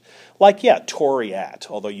unit. Like, Toriat,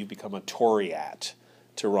 although you become a Toriat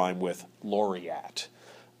to rhyme with laureate.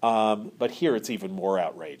 But here it's even more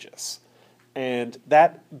outrageous. And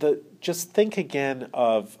just think again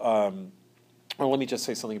of... Or let me just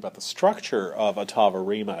say something about the structure of ottava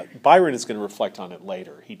rima. Byron is going to reflect on it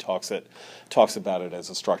later. He talks about it as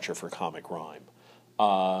a structure for comic rhyme.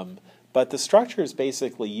 But the structure is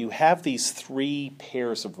basically you have these three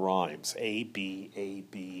pairs of rhymes, A, B, A,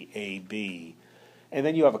 B, A, B, and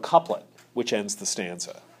then you have a couplet, which ends the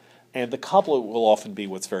stanza. And the couplet will often be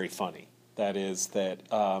what's very funny. That is that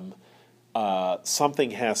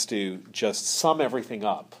something has to just sum everything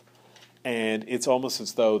up. And it's almost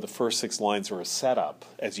as though the first 6 lines are a setup,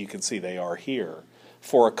 as you can see they are here,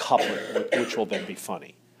 for a couplet, which will then be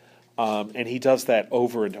funny. And he does that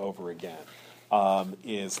over and over again.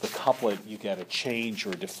 Is the couplet, you get a change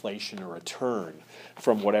or a deflation or a turn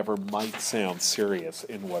from whatever might sound serious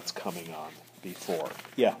in what's coming on before.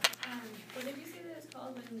 Yeah? What did you say that it's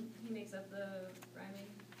called when he makes up the rhyming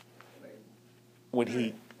word? When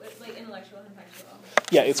he... Like intellectual and factual.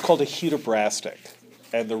 Yeah, it's called a hudibrastic.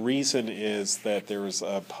 And the reason is that there is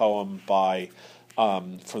a poem from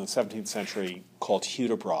the 17th century called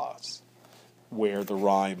Hudibras, where the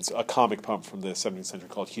rhymes, a comic poem from the 17th century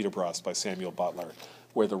called Hudibras by Samuel Butler,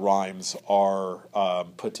 where the rhymes are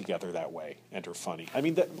put together that way and are funny. I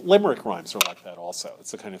mean, the limerick rhymes are like that also.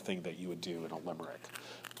 It's the kind of thing that you would do in a limerick.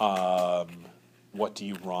 What do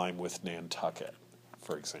you rhyme with Nantucket,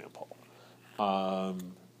 for example?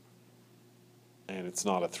 And it's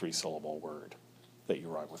not a 3-syllable word that you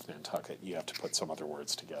rhyme with Nantucket. You have to put some other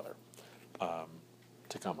words together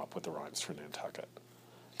to come up with the rhymes for Nantucket.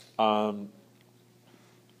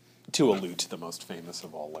 To allude to the most famous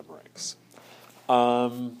of all limericks.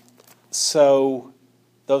 So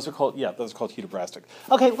those are called hudibrastic.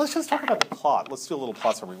 Okay, let's just talk about the plot. Let's do a little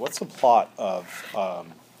plot summary. What's the plot of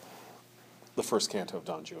the first canto of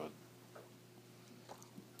Don Juan?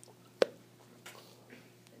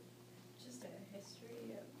 Just a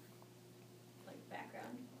history of, like,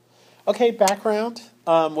 background. Okay, background.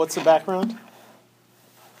 What's the background?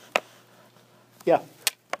 Yeah. It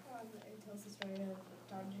tells the story of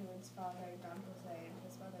Don Juan's father, Don Jose, and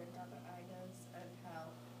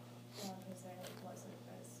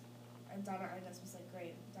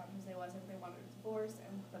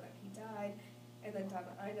died, and then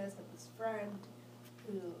Donna Inez had this friend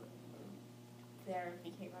who there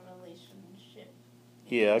became a relationship.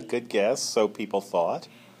 Yeah, good guess. So people thought.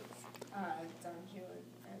 Don Juan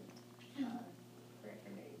and her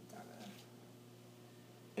name, Donna.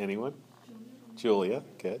 Anyone? Julia.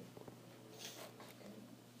 Good.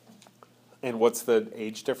 And what's the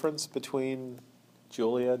age difference between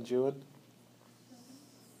Julia and Juan?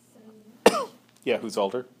 Yeah, who's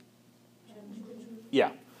older?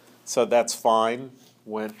 Yeah. So that's fine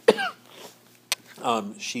when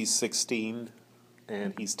she's 16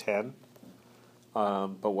 and he's 10.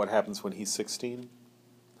 But what happens when he's 16?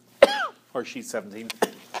 Or she's 17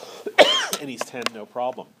 and he's 10, no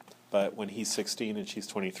problem. But when he's 16 and she's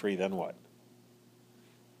 23, then what?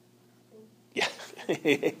 Yeah.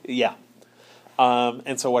 Yeah.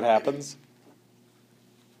 And so what happens?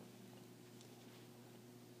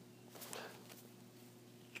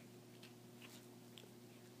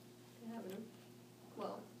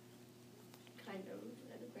 Well, kind of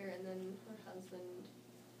an affair, and then her husband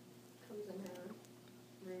comes in her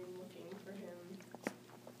room looking for him,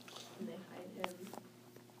 and they hide him.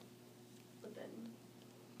 But then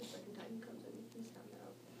the second time he comes in, he's found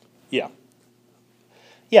out. Yeah.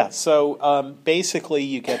 Yeah, so basically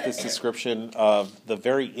you get this description of the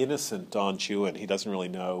very innocent Don Juan. He doesn't really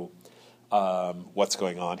know what's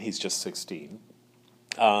going on. He's just 16.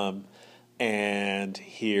 And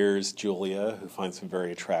here's Julia, who finds him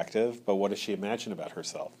very attractive. But what does she imagine about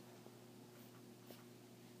herself?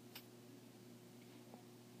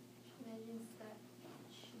 She imagines that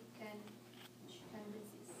she can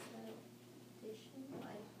resist temptation,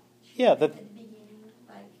 like Yeah, at that. the beginning,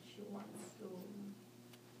 like she wants to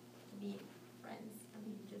be friends. I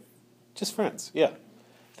mean, Just friends, yeah.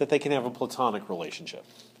 That they can have a platonic relationship.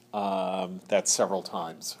 That's several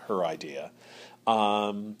times her idea.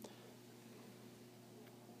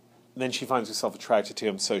 Then she finds herself attracted to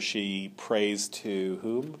him, so she prays to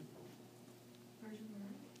whom?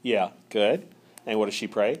 Yeah, good. And what does she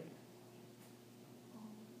pray?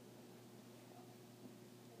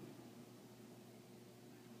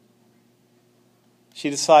 She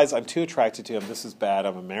decides, I'm too attracted to him, this is bad,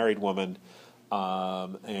 I'm a married woman,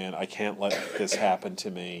 and I can't let this happen to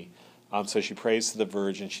me. So she prays to the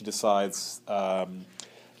Virgin. She decides,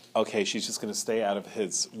 okay, she's just going to stay out of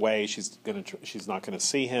his way. She's not going to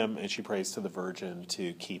see him, and she prays to the Virgin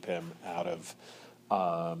to keep him out of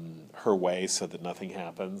her way so that nothing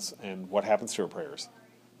happens. And what happens to her prayers?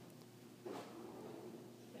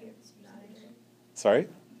 Sorry?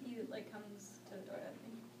 he like comes to the door, I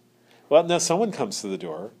think. Well, no, someone comes to the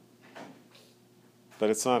door, but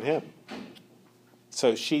it's not him.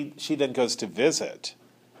 So she then goes to visit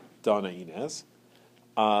Donna Inez,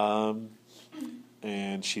 and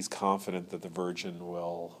she's confident that the Virgin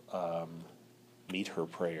will meet her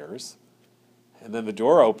prayers. And then the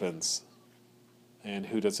door opens, and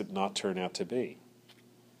who does it not turn out to be?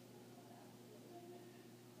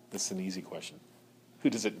 This is an easy question. Who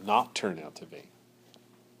does it not turn out to be?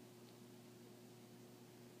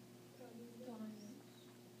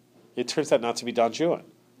 It turns out not to be Don Juan.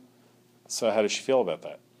 So how does she feel about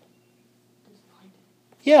that?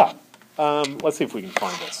 Yeah. Let's see if we can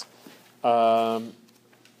find this.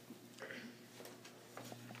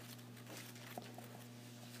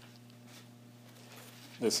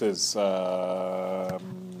 This is...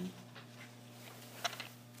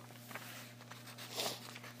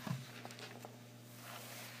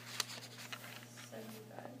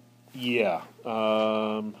 yeah.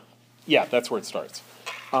 Yeah, that's where it starts.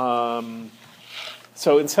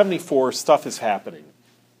 So in 74, stuff is happening.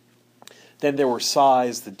 Then there were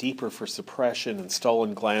sighs, the deeper for suppression, and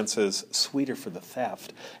stolen glances, sweeter for the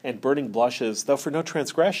theft, and burning blushes, though for no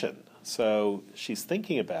transgression. So she's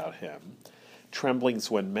thinking about him. Tremblings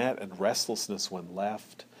when met, and restlessness when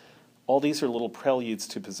left. All these are little preludes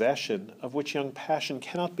to possession, of which young passion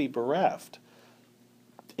cannot be bereft,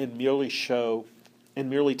 and merely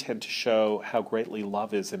tend to show how greatly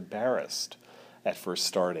love is embarrassed at first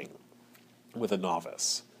starting with a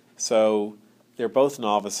novice. So they're both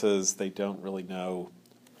novices. They don't really know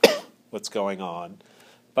what's going on.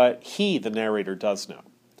 But he, the narrator, does know.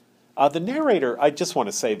 The narrator, I just want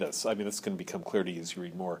to say this. I mean, it's going to become clear to you as you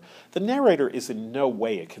read more. The narrator is in no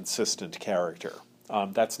way a consistent character.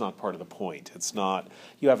 That's not part of the point. It's not,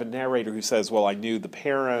 you have a narrator who says, well, I knew the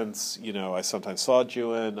parents, I sometimes saw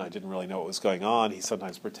Juan, I didn't really know what was going on. He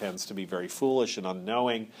sometimes pretends to be very foolish and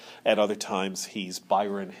unknowing. At other times, he's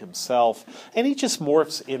Byron himself. And he just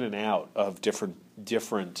morphs in and out of different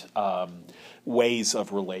ways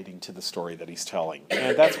of relating to the story that he's telling.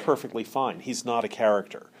 And that's perfectly fine. He's not a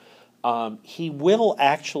character. He will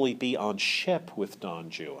actually be on ship with Don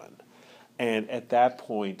Juan. And at that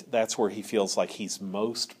point, that's where he feels like he's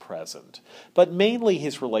most present. But mainly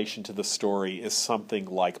his relation to the story is something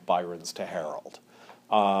like Byron's to Harold.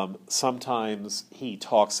 Sometimes he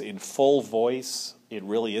talks in full voice. It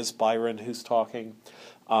really is Byron who's talking.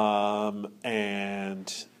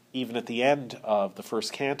 And even at the end of the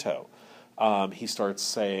first canto, he starts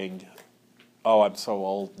saying, "Oh, I'm so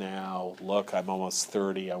old now. Look, I'm almost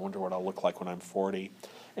 30. I wonder what I'll look like when I'm 40.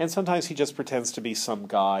 And sometimes he just pretends to be some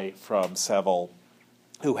guy from Seville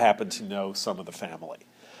who happened to know some of the family.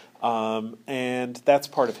 And that's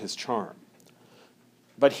part of his charm.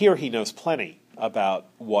 But here he knows plenty about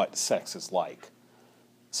what sex is like.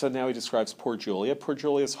 So now he describes poor Julia. Poor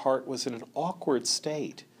Julia's heart was in an awkward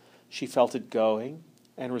state. She felt it going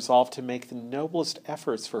and resolved to make the noblest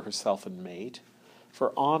efforts for herself and mate,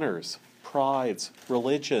 for honor's, pride's,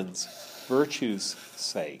 religion's, virtue's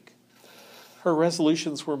sake. Her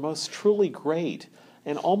resolutions were most truly great,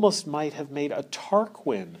 and almost might have made a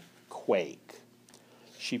Tarquin quake.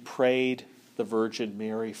 She prayed the Virgin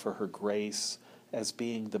Mary for her grace, as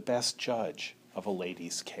being the best judge of a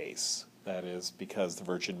lady's case. That is, because the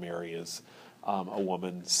Virgin Mary is a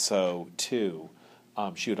woman, so too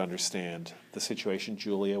she would understand the situation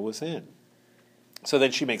Julia was in. So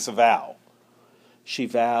then she makes a vow. She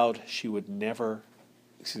vowed she never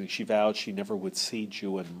would see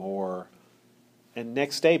Juan more, and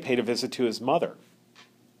next day paid a visit to his mother.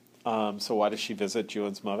 So why does she visit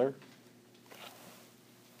Juan's mother?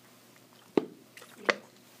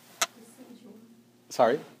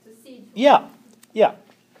 Sorry? Yeah,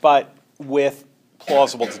 but with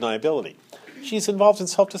plausible deniability. She's involved in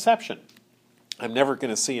self-deception. I'm never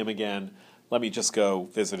going to see him again. Let me just go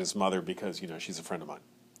visit his mother because, she's a friend of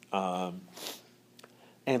mine.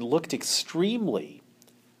 And looked extremely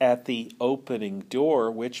at the opening door,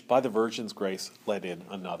 which, by the Virgin's grace, let in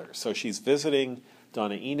another. So she's visiting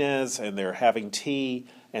Donna Inez, and they're having tea,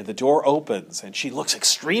 and the door opens, and she looks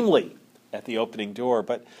extremely at the opening door.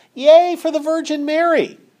 But yay for the Virgin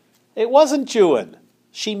Mary! It wasn't Juan.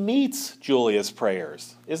 She meets Julia's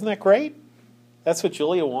prayers. Isn't that great? That's what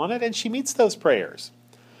Julia wanted, and she meets those prayers,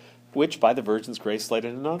 which, by the Virgin's grace, led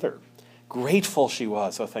in another. Grateful she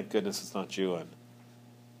was. Oh, thank goodness it's not Juan.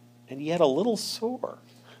 And yet a little sore.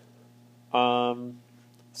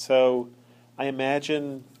 So I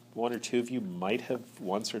imagine one or two of you might have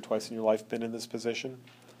once or twice in your life been in this position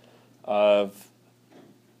of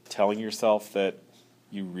telling yourself that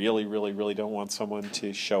you really, really, really don't want someone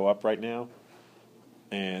to show up right now,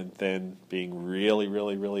 and then being really,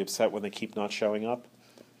 really, really upset when they keep not showing up,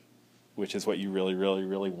 which is what you really, really,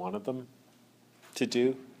 really wanted them to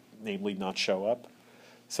do, namely not show up.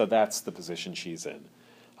 So that's the position she's in.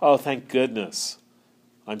 Oh, thank goodness.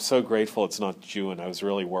 I'm so grateful it's not Juan. I was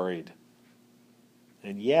really worried.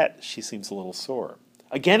 And yet, she seems a little sore.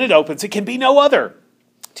 Again it opens. It can be no other.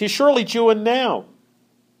 'Tis surely Juan now.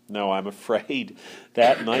 No, I'm afraid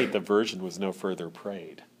that night the Virgin was no further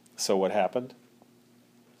prayed. So what happened?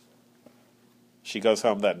 She goes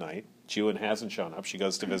home that night. Juan hasn't shown up. She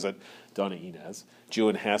goes to visit Donna Inez.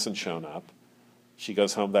 Juan hasn't shown up. She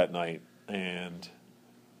goes home that night, and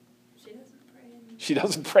she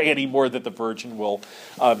doesn't pray anymore that the Virgin will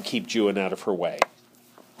keep Juan out of her way.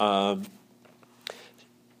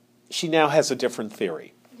 She now has a different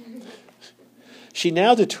theory. She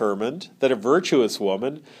now determined that a virtuous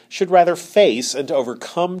woman should rather face and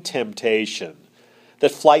overcome temptation,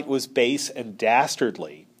 that flight was base and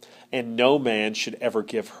dastardly, and no man should ever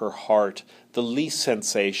give her heart the least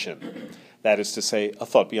sensation, that is to say, a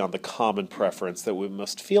thought beyond the common preference that we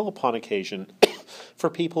must feel upon occasion for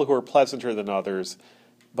people who are pleasanter than others,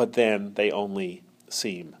 but then they only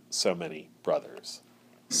seem so many brothers.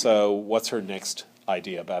 So what's her next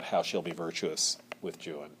idea about how she'll be virtuous with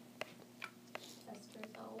Juan?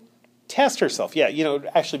 Test herself. Yeah, it'd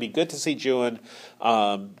actually be good to see Juan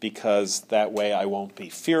because that way I won't be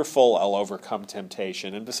fearful. I'll overcome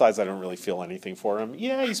temptation. And besides, I don't really feel anything for him.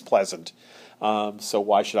 Yeah, he's pleasant. So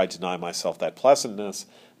why should I deny myself that pleasantness?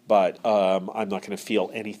 But I'm not going to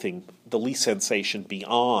feel anything, the least sensation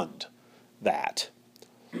beyond that.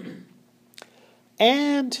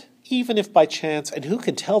 And even if by chance, and who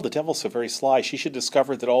can tell, the devil's so very sly, she should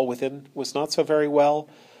discover that all within was not so very well,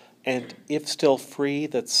 and if still free,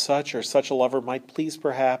 that such or such a lover might please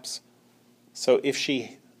perhaps. So if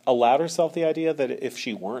she allowed herself the idea that if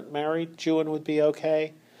she weren't married, Juan would be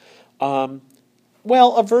okay,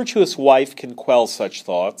 well, a virtuous wife can quell such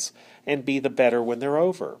thoughts and be the better when they're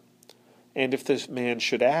over. And if this man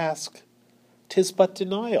should ask, 'tis but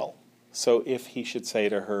denial. So if he should say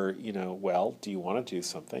to her, well, do you want to do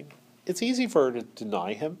something? It's easy for her to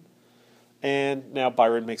deny him. And now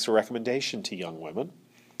Byron makes a recommendation to young women.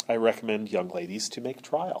 I recommend young ladies to make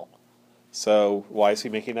trial. So why is he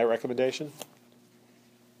making that recommendation?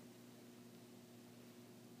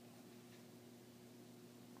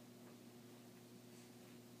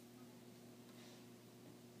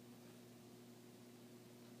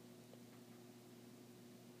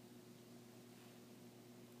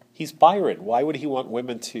 He's Byron. Why would he want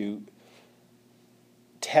women to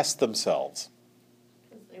test themselves?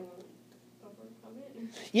 Because they won't overcome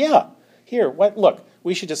it. Yeah. Here, look,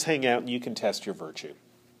 we should just hang out and you can test your virtue.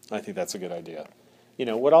 I think that's a good idea. You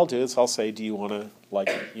know, what I'll do is I'll say, do you want to,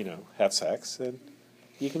 have sex? And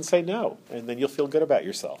you can say no, and then you'll feel good about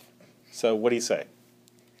yourself. So what do you say?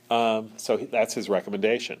 So that's his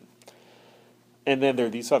recommendation. And then there are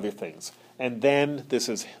these other things. And then this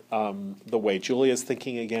is the way Julia's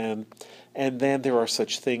thinking again. And then there are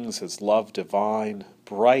such things as love divine,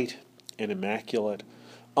 bright and immaculate,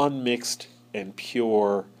 unmixed and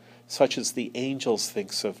pure, such as the angels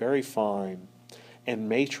think so very fine, and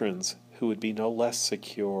matrons who would be no less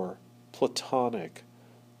secure, platonic,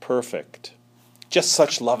 perfect. Just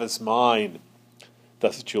such love as mine,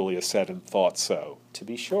 thus Julia said and thought so, to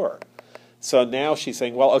be sure. So now she's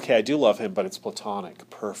saying, well, okay, I do love him, but it's platonic,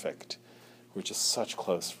 perfect. We're just such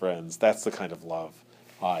close friends. That's the kind of love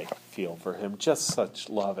I feel for him. Just such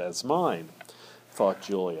love as mine, thought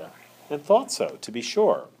Julia. And thought so, to be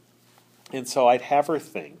sure. And so I'd have her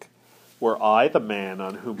think, were I the man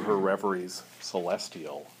on whom her reveries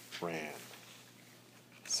celestial ran?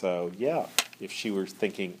 So, yeah, if she were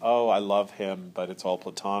thinking, oh, I love him, but it's all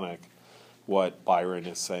platonic, what Byron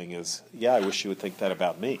is saying is, yeah, I wish you would think that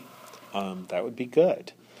about me. That would be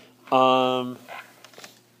good.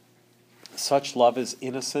 Such love is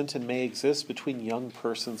innocent and may exist between young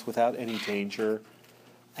persons without any danger.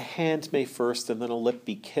 A hand may first and then a lip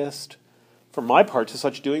be kissed. For my part, to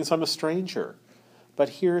such doings I'm a stranger. But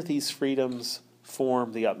here these freedoms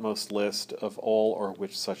form the utmost list of all or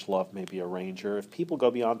which such love may be a ranger. If people go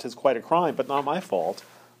beyond, 'tis quite a crime, but not my fault.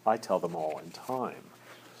 I tell them all in time.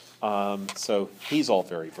 So he's all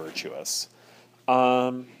very virtuous.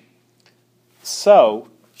 So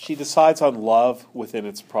she decides on love within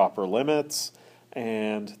its proper limits,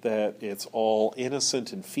 and that it's all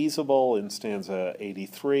innocent and feasible in stanza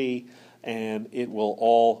 83, and it will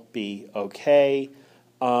all be okay.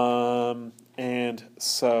 And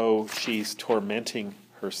so she's tormenting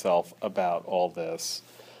herself about all this.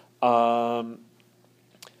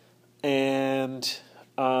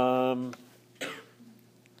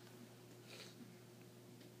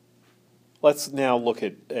 Let's now look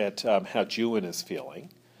at how Juan is feeling.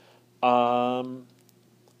 Young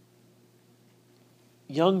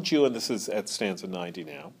Juan, this is at stanza 90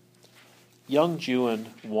 now. Young Juan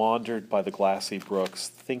wandered by the glassy brooks,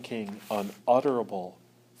 thinking unutterable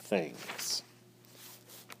things.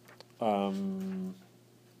 Yeah,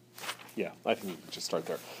 I think we can just start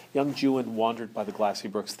there. Young Juan wandered by the glassy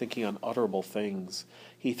brooks, thinking unutterable things.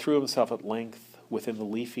 He threw himself at length within the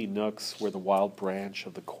leafy nooks where the wild branch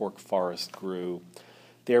of the cork forest grew.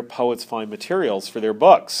 There poets find materials for their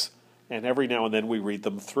books, and every now and then we read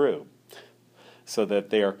them through, so that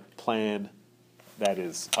their plan, that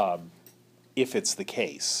is, if it's the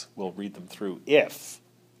case, we'll read them through if,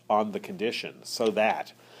 on the condition, so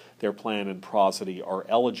that their plan and prosody are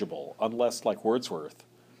eligible, unless, like Wordsworth,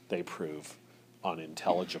 they prove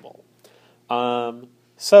unintelligible.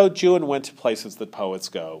 So Juan went to places that poets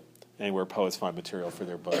go, and where poets find material for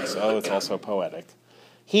their books. Oh, it's also poetic.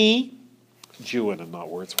 He, Juan and not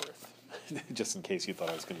Wordsworth, just in case you thought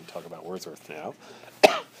I was going to talk about Wordsworth now.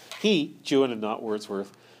 He, Juan and not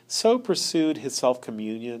Wordsworth, so pursued his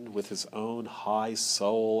self-communion with his own high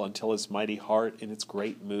soul until his mighty heart in its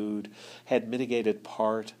great mood had mitigated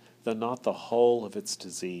part, though not the whole of its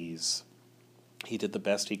disease. He did the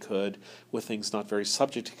best he could with things not very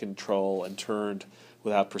subject to control and turned,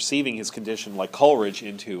 without perceiving his condition, like Coleridge,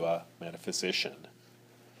 into a metaphysician.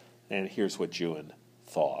 And here's what Juan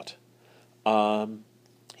thought.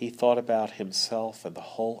 He thought about himself and the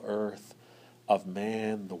whole earth, of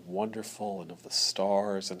man, the wonderful, and of the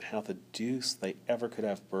stars, and how the deuce they ever could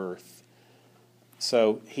have birth.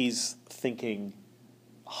 So he's thinking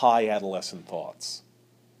high adolescent thoughts.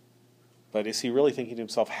 But is he really thinking to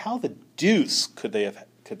himself, how the deuce could they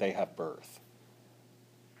have birth?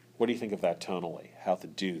 What do you think of that tonally? How the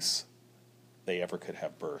deuce they ever could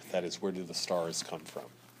have birth? That is, where do the stars come from?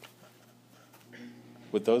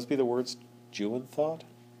 Would those be the words Juan thought?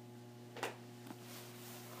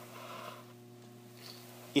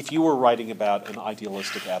 If you were writing about an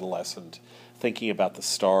idealistic adolescent, thinking about the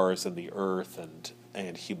stars and the earth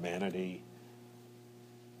and humanity,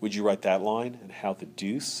 would you write that line, and how the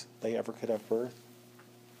deuce they ever could have birth?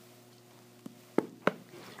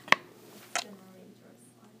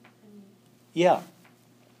 Yeah,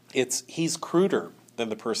 he's cruder than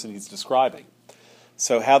the person he's describing.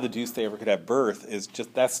 So how the deuce they ever could have birth is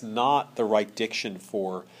just, that's not the right diction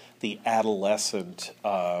for the adolescent,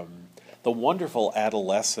 the wonderful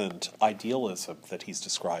adolescent idealism that he's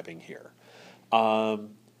describing here. And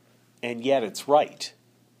yet it's right,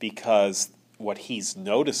 because what he's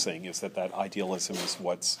noticing is that idealism is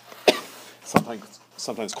what's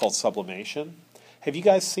sometimes called sublimation. Have you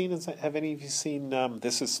guys seen, have any of you seen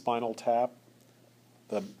This Is Spinal Tap,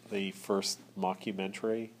 the first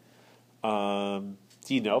mockumentary?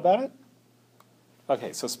 Do you know about it?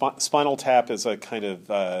 Okay, so Spinal Tap is a kind of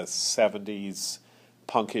 70s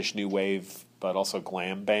punkish new wave, but also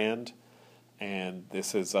glam band. And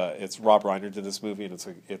this is it's Rob Reiner did this movie, and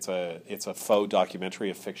it's a faux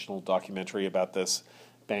documentary, a fictional documentary about this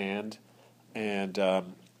band. And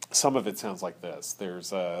some of it sounds like this.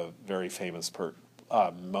 There's a very famous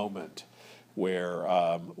moment where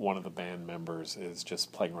one of the band members is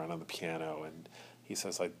just playing around on the piano, and he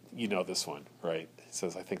says, like, you know this one, right? He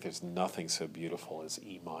says, I think there's nothing so beautiful as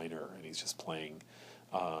E minor, and he's just playing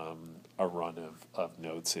a run of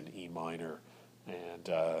notes in E minor, and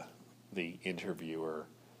the interviewer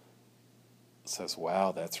says,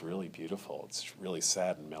 wow, that's really beautiful. It's really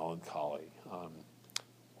sad and melancholy.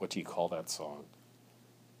 What do you call that song?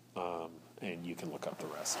 And you can look up the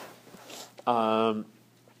rest. And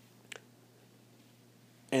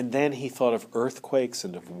then he thought of earthquakes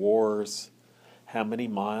and of wars, how many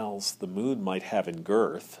miles the moon might have in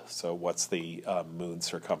girth, so what's the moon's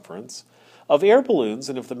circumference, of air balloons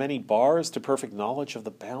and of the many bars to perfect knowledge of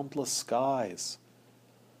the boundless skies.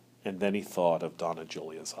 And then he thought of Donna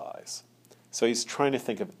Julia's eyes. So he's trying to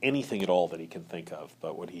think of anything at all that he can think of,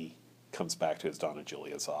 but what he comes back to is Donna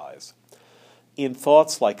Julia's eyes. In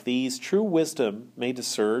thoughts like these, true wisdom may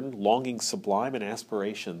discern longings sublime and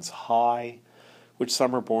aspirations high, which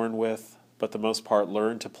some are born with, but the most part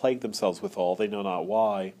learn to plague themselves withal, they know not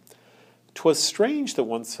why. 'Twas strange that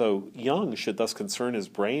one so young should thus concern his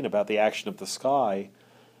brain about the action of the sky.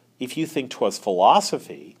 If you think 'twas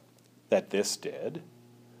philosophy that this did,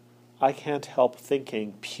 I can't help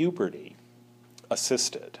thinking puberty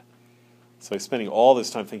assisted. So he's spending all this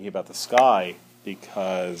time thinking about the sky,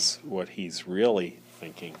 because what he's really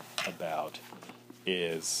thinking about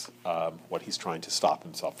is what he's trying to stop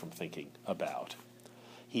himself from thinking about.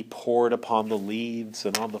 He pored upon the leaves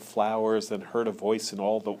and on the flowers, and heard a voice in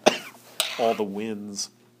all the winds.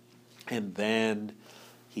 And then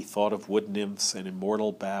he thought of wood nymphs and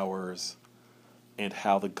immortal bowers, and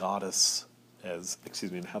how the goddesses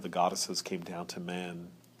came down to men.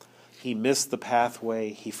 He missed the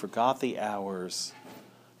pathway, he forgot the hours,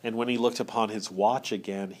 and when he looked upon his watch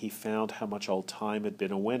again, he found how much old time had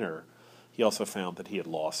been a winner. He also found that he had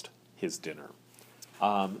lost his dinner.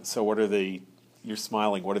 So what are you're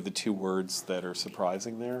smiling, what are the two words that are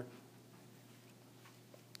surprising there?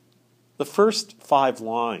 The first 5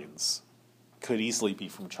 lines could easily be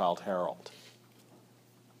from Childe Harold.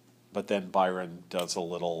 But then Byron does a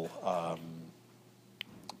little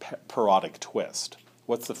parodic twist.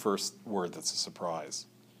 What's the first word that's a surprise?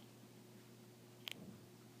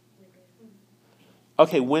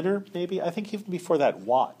 Okay, winner, maybe. I think even before that,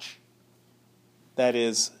 watch. That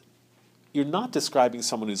is, you're not describing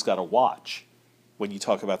someone who's got a watch when you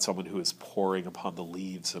talk about someone who is poring upon the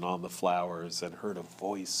leaves and on the flowers and heard a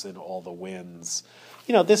voice in all the winds.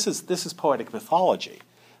 You know, this is poetic mythology.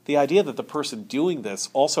 The idea that the person doing this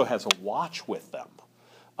also has a watch with them,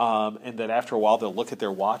 and that after a while they'll look at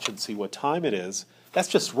their watch and see what time it is, that's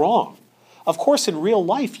just wrong. Of course, in real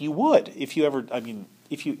life you would. If you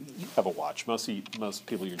have a watch. Most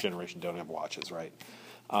people your generation don't have watches, right?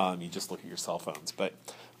 You just look at your cell phones. But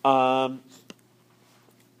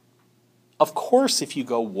of course, if you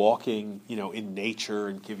go walking, in nature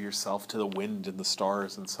and give yourself to the wind and the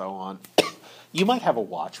stars and so on, you might have a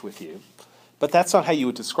watch with you. But that's not how you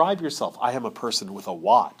would describe yourself. I am a person with a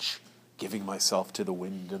watch, giving myself to the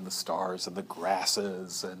wind and the stars and the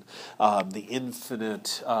grasses and the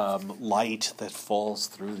infinite light that falls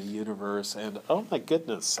through the universe. And, oh my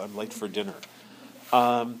goodness, I'm late for dinner.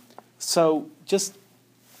 So just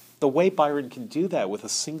the way Byron can do that with a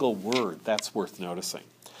single word, that's worth noticing.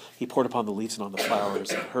 He pored upon the leaves and on the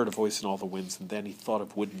flowers, and heard a voice in all the winds, and then he thought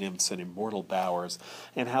of wood nymphs and immortal bowers,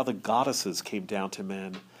 and how the goddesses came down to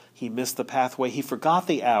men. He missed the pathway, he forgot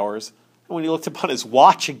the hours, and when he looked upon his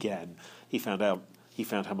watch again, he found how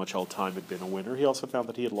much old time had been a winner. He also found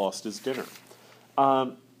that he had lost his dinner.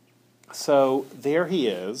 So there he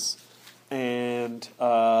is, and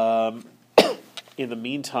in the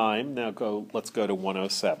meantime, let's go to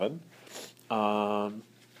 107.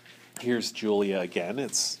 Here's Julia again.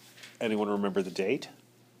 Anyone remember the date?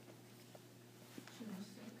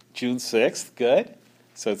 June 6th, good.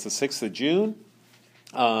 So it's the 6th of June.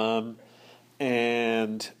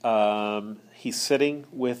 And he's sitting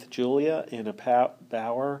with Julia in a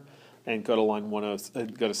bower, and go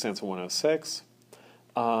to stanza 106.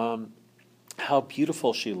 How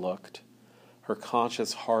beautiful she looked. Her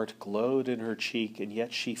conscious heart glowed in her cheek, and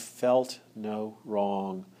yet she felt no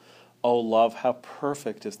wrong. O love, how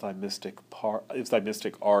perfect is thy mystic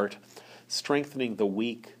art, strengthening the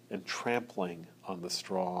weak and trampling on the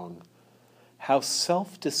strong. How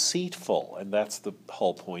self-deceitful, and that's the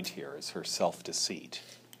whole point here, is her self-deceit,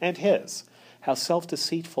 and his. How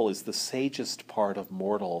self-deceitful is the sagest part of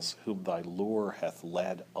mortals, whom thy lure hath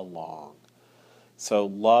led along. So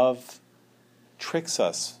love tricks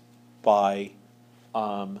us by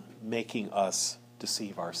making us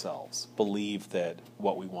deceive ourselves, believe that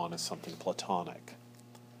what we want is something platonic.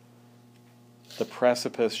 The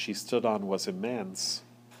precipice she stood on was immense,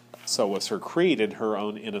 so was her creed in her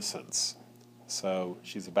own innocence. So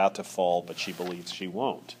she's about to fall, but she believes she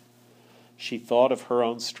won't. She thought of her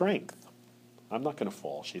own strength. I'm not going to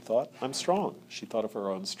fall, she thought. I'm strong. She thought of her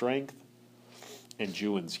own strength and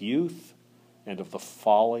Juan's youth, and of the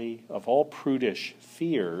folly of all prudish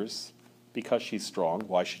fears. Because she's strong,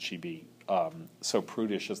 why should she be so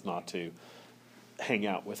prudish as not to hang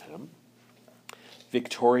out with him?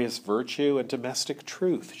 Victorious virtue and domestic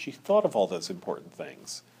truth. She thought of all those important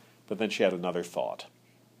things, but then she had another thought.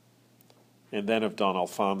 And then of Don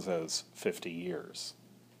Alfonso's 50 years.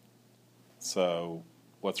 So,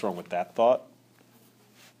 what's wrong with that thought?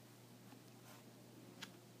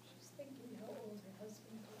 She's thinking how old her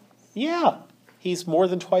husband is. Yeah, he's more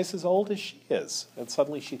than twice as old as she is. And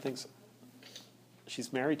suddenly she thinks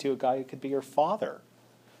she's married to a guy who could be her father.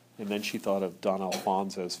 And then she thought of Don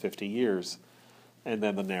Alfonso's 50 years. And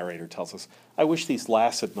then the narrator tells us, I wish these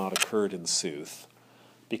last had not occurred in sooth,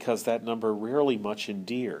 because that number rarely much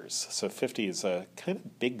endears. So 50 is a kind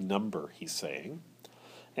of big number, he's saying.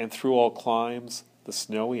 And through all climes, the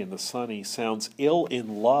snowy and the sunny sounds ill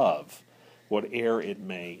in love, whate'er it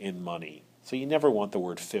may in money. So you never want the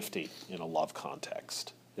word 50 in a love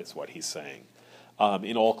context, is what he's saying.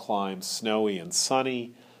 In all climes, snowy and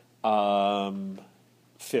sunny,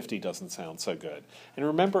 50 doesn't sound so good. And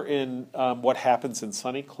remember in what happens in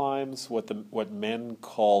sunny climes, what men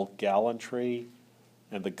call gallantry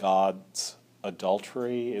and the gods'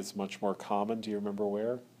 adultery is much more common. Do you remember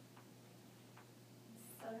where?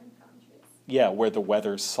 Southern countries. Yeah, where the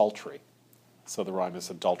weather's sultry. So the rhyme is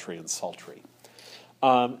adultery and sultry.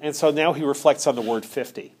 And so now he reflects on the word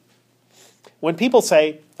 50. When people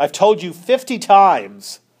say, I've told you 50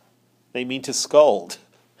 times, they mean to scold,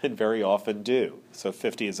 and very often do. So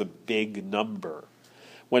 50 is a big number.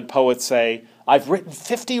 When poets say, I've written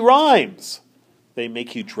 50 rhymes, they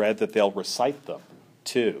make you dread that they'll recite them,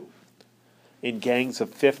 too. In gangs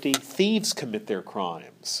of 50, thieves commit their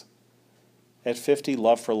crimes. At 50,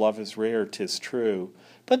 love for love is rare, 'tis true.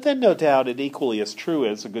 But then, no doubt, it equally as true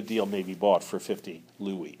as a good deal may be bought for 50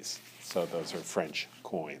 louis. So those are French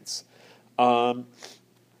coins.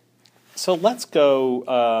 So let's go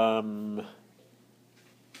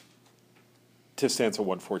to stanza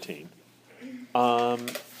 114.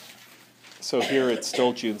 So here it's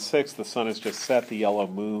still June 6th. The sun has just set. The yellow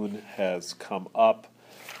moon has come up.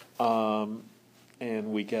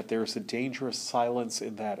 And we get, there's a dangerous silence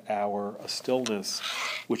in that hour, a stillness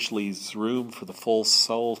which leaves room for the full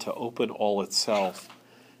soul to open all itself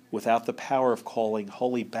without the power of calling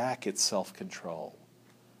wholly back its self-control.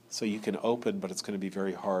 So you can open, but it's going to be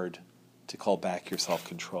very hard to call back your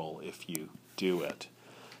self-control if you do it.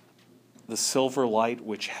 The silver light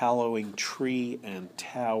which hallowing tree and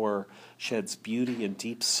tower sheds beauty and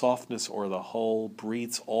deep softness o'er the whole,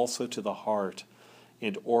 breathes also to the heart,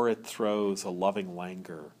 and o'er it throws a loving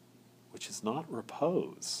languor, which is not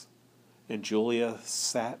repose. And Julia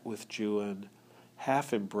sat with Juan,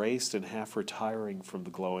 half embraced and half retiring from the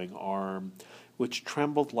glowing arm, which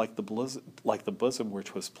trembled like the bosom where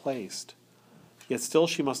 'twas placed. Yet still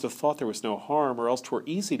she must have thought there was no harm, or else 'twere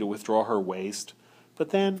easy to withdraw her waist. But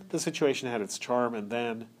then the situation had its charm, and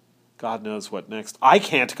then, God knows what next. I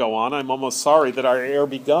can't go on. I'm almost sorry that our ere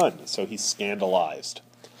begun. So he's scandalized.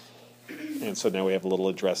 And so now we have a little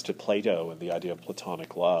address to Plato and the idea of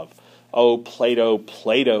Platonic love. Oh, Plato,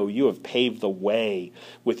 Plato, you have paved the way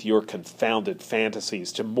with your confounded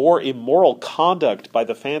fantasies to more immoral conduct by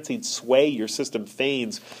the fancied sway your system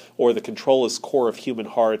feigns o'er the controlless core of human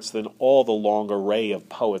hearts than all the long array of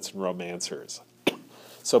poets and romancers.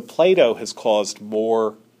 So Plato has caused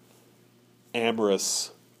more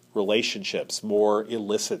amorous relationships, more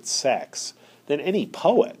illicit sex than any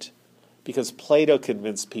poet, because Plato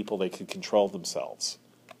convinced people they could control themselves,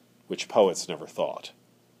 which poets never thought.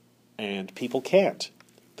 And people can't.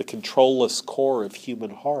 The controlless core of human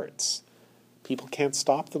hearts. People can't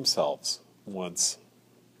stop themselves once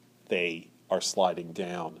they are sliding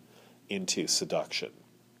down into seduction.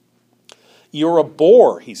 You're a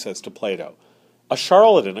bore, he says to Plato, a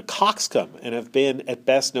charlatan, a coxcomb, and have been at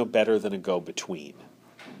best no better than a go-between.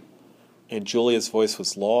 And Julia's voice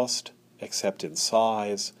was lost, except in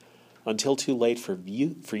sighs, until too late for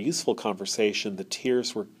useful conversation, the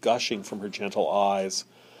tears were gushing from her gentle eyes.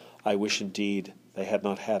 I wish indeed they had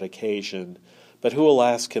not had occasion, but who,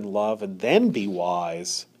 alas, can love and then be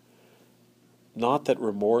wise? Not that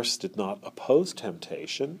remorse did not oppose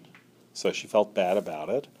temptation, so she felt bad about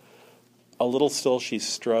it. A little still she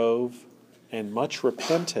strove, and much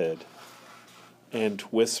repented, and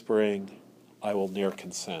whispering, I will ne'er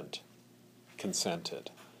consent,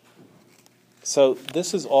 consented. So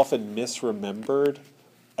this is often misremembered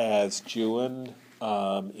as Juan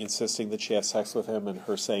insisting that she have sex with him and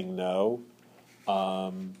her saying no,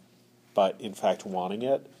 but in fact wanting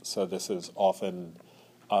it. So this is often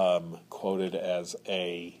quoted as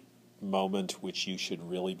a moment which you should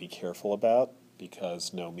really be careful about,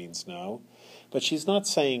 because no means no. But she's not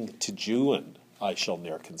saying to Juan, I shall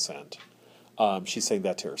ne'er consent. She's saying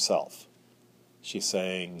that to herself. She's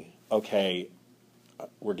saying, okay,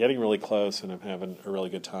 we're getting really close and I'm having a really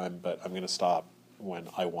good time, but I'm going to stop when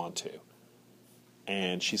I want to.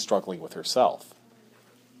 And she's struggling with herself.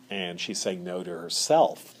 And she's saying no to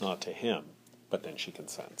herself, not to him, but then she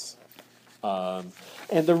consents. And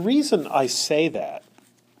the reason I say that,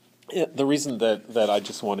 the reason that I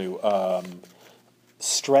just want to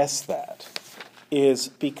stress that, is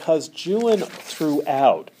because Juan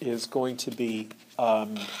throughout is going to be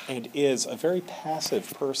and is a very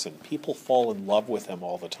passive person. People fall in love with him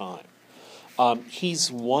all the time.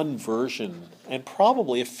 He's one version, and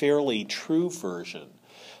probably a fairly true version,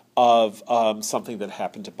 of something that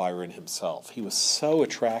happened to Byron himself. He was so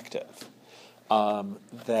attractive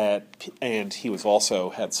and he was also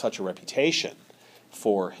had such a reputation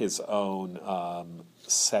for his own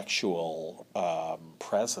sexual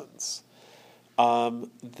presence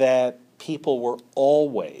that people were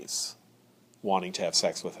always wanting to have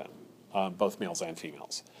sex with him, both males and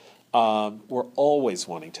females, were always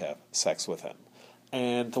wanting to have sex with him.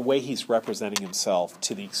 And the way he's representing himself,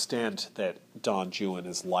 to the extent that Don Juan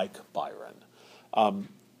is like Byron,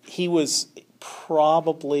 he was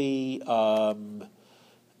probably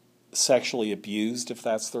sexually abused, if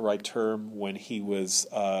that's the right term, when he was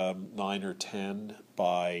 9 or 10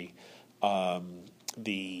 by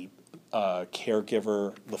the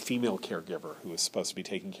caregiver, the female caregiver who was supposed to be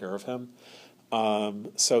taking care of him.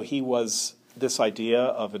 So he was, this idea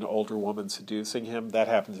of an older woman seducing him, that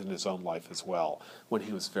happened in his own life as well, when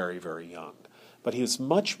he was very, very young. But he was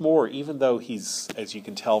much more, even though he's, as you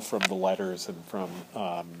can tell from the letters and from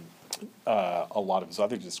a lot of his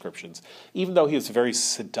other descriptions, even though he was a very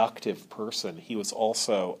seductive person, he was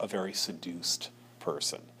also a very seduced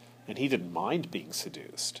person. And he didn't mind being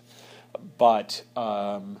seduced. But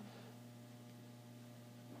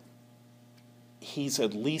he's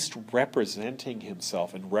at least representing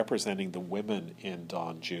himself and representing the women in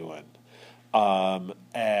Don Juan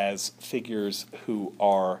as figures who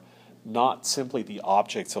are not simply the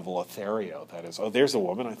objects of a Lothario, that is, oh, there's a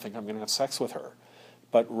woman, I think I'm going to have sex with her.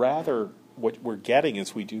 But rather, what we're getting,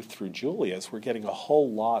 as we do through Julia, is we're getting a whole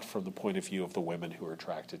lot from the point of view of the women who are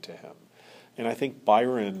attracted to him. And I think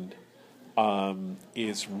Byron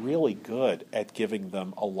is really good at giving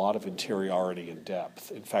them a lot of interiority and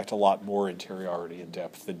depth. In fact, a lot more interiority and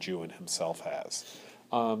depth than Juan himself has.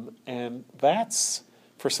 And that's,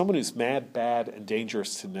 for someone who's mad, bad, and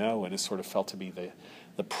dangerous to know, and is sort of felt to be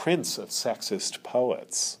the prince of sexist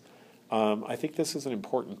poets, I think this is an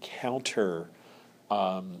important counter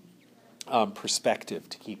perspective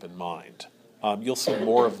to keep in mind. You'll see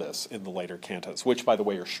more of this in the later cantos, which, by the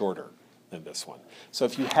way, are shorter than this one. So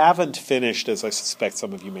if you haven't finished, as I suspect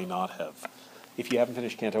some of you may not have, if you haven't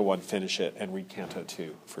finished Canto 1, finish it and read Canto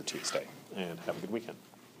 2 for Tuesday. And have a good weekend.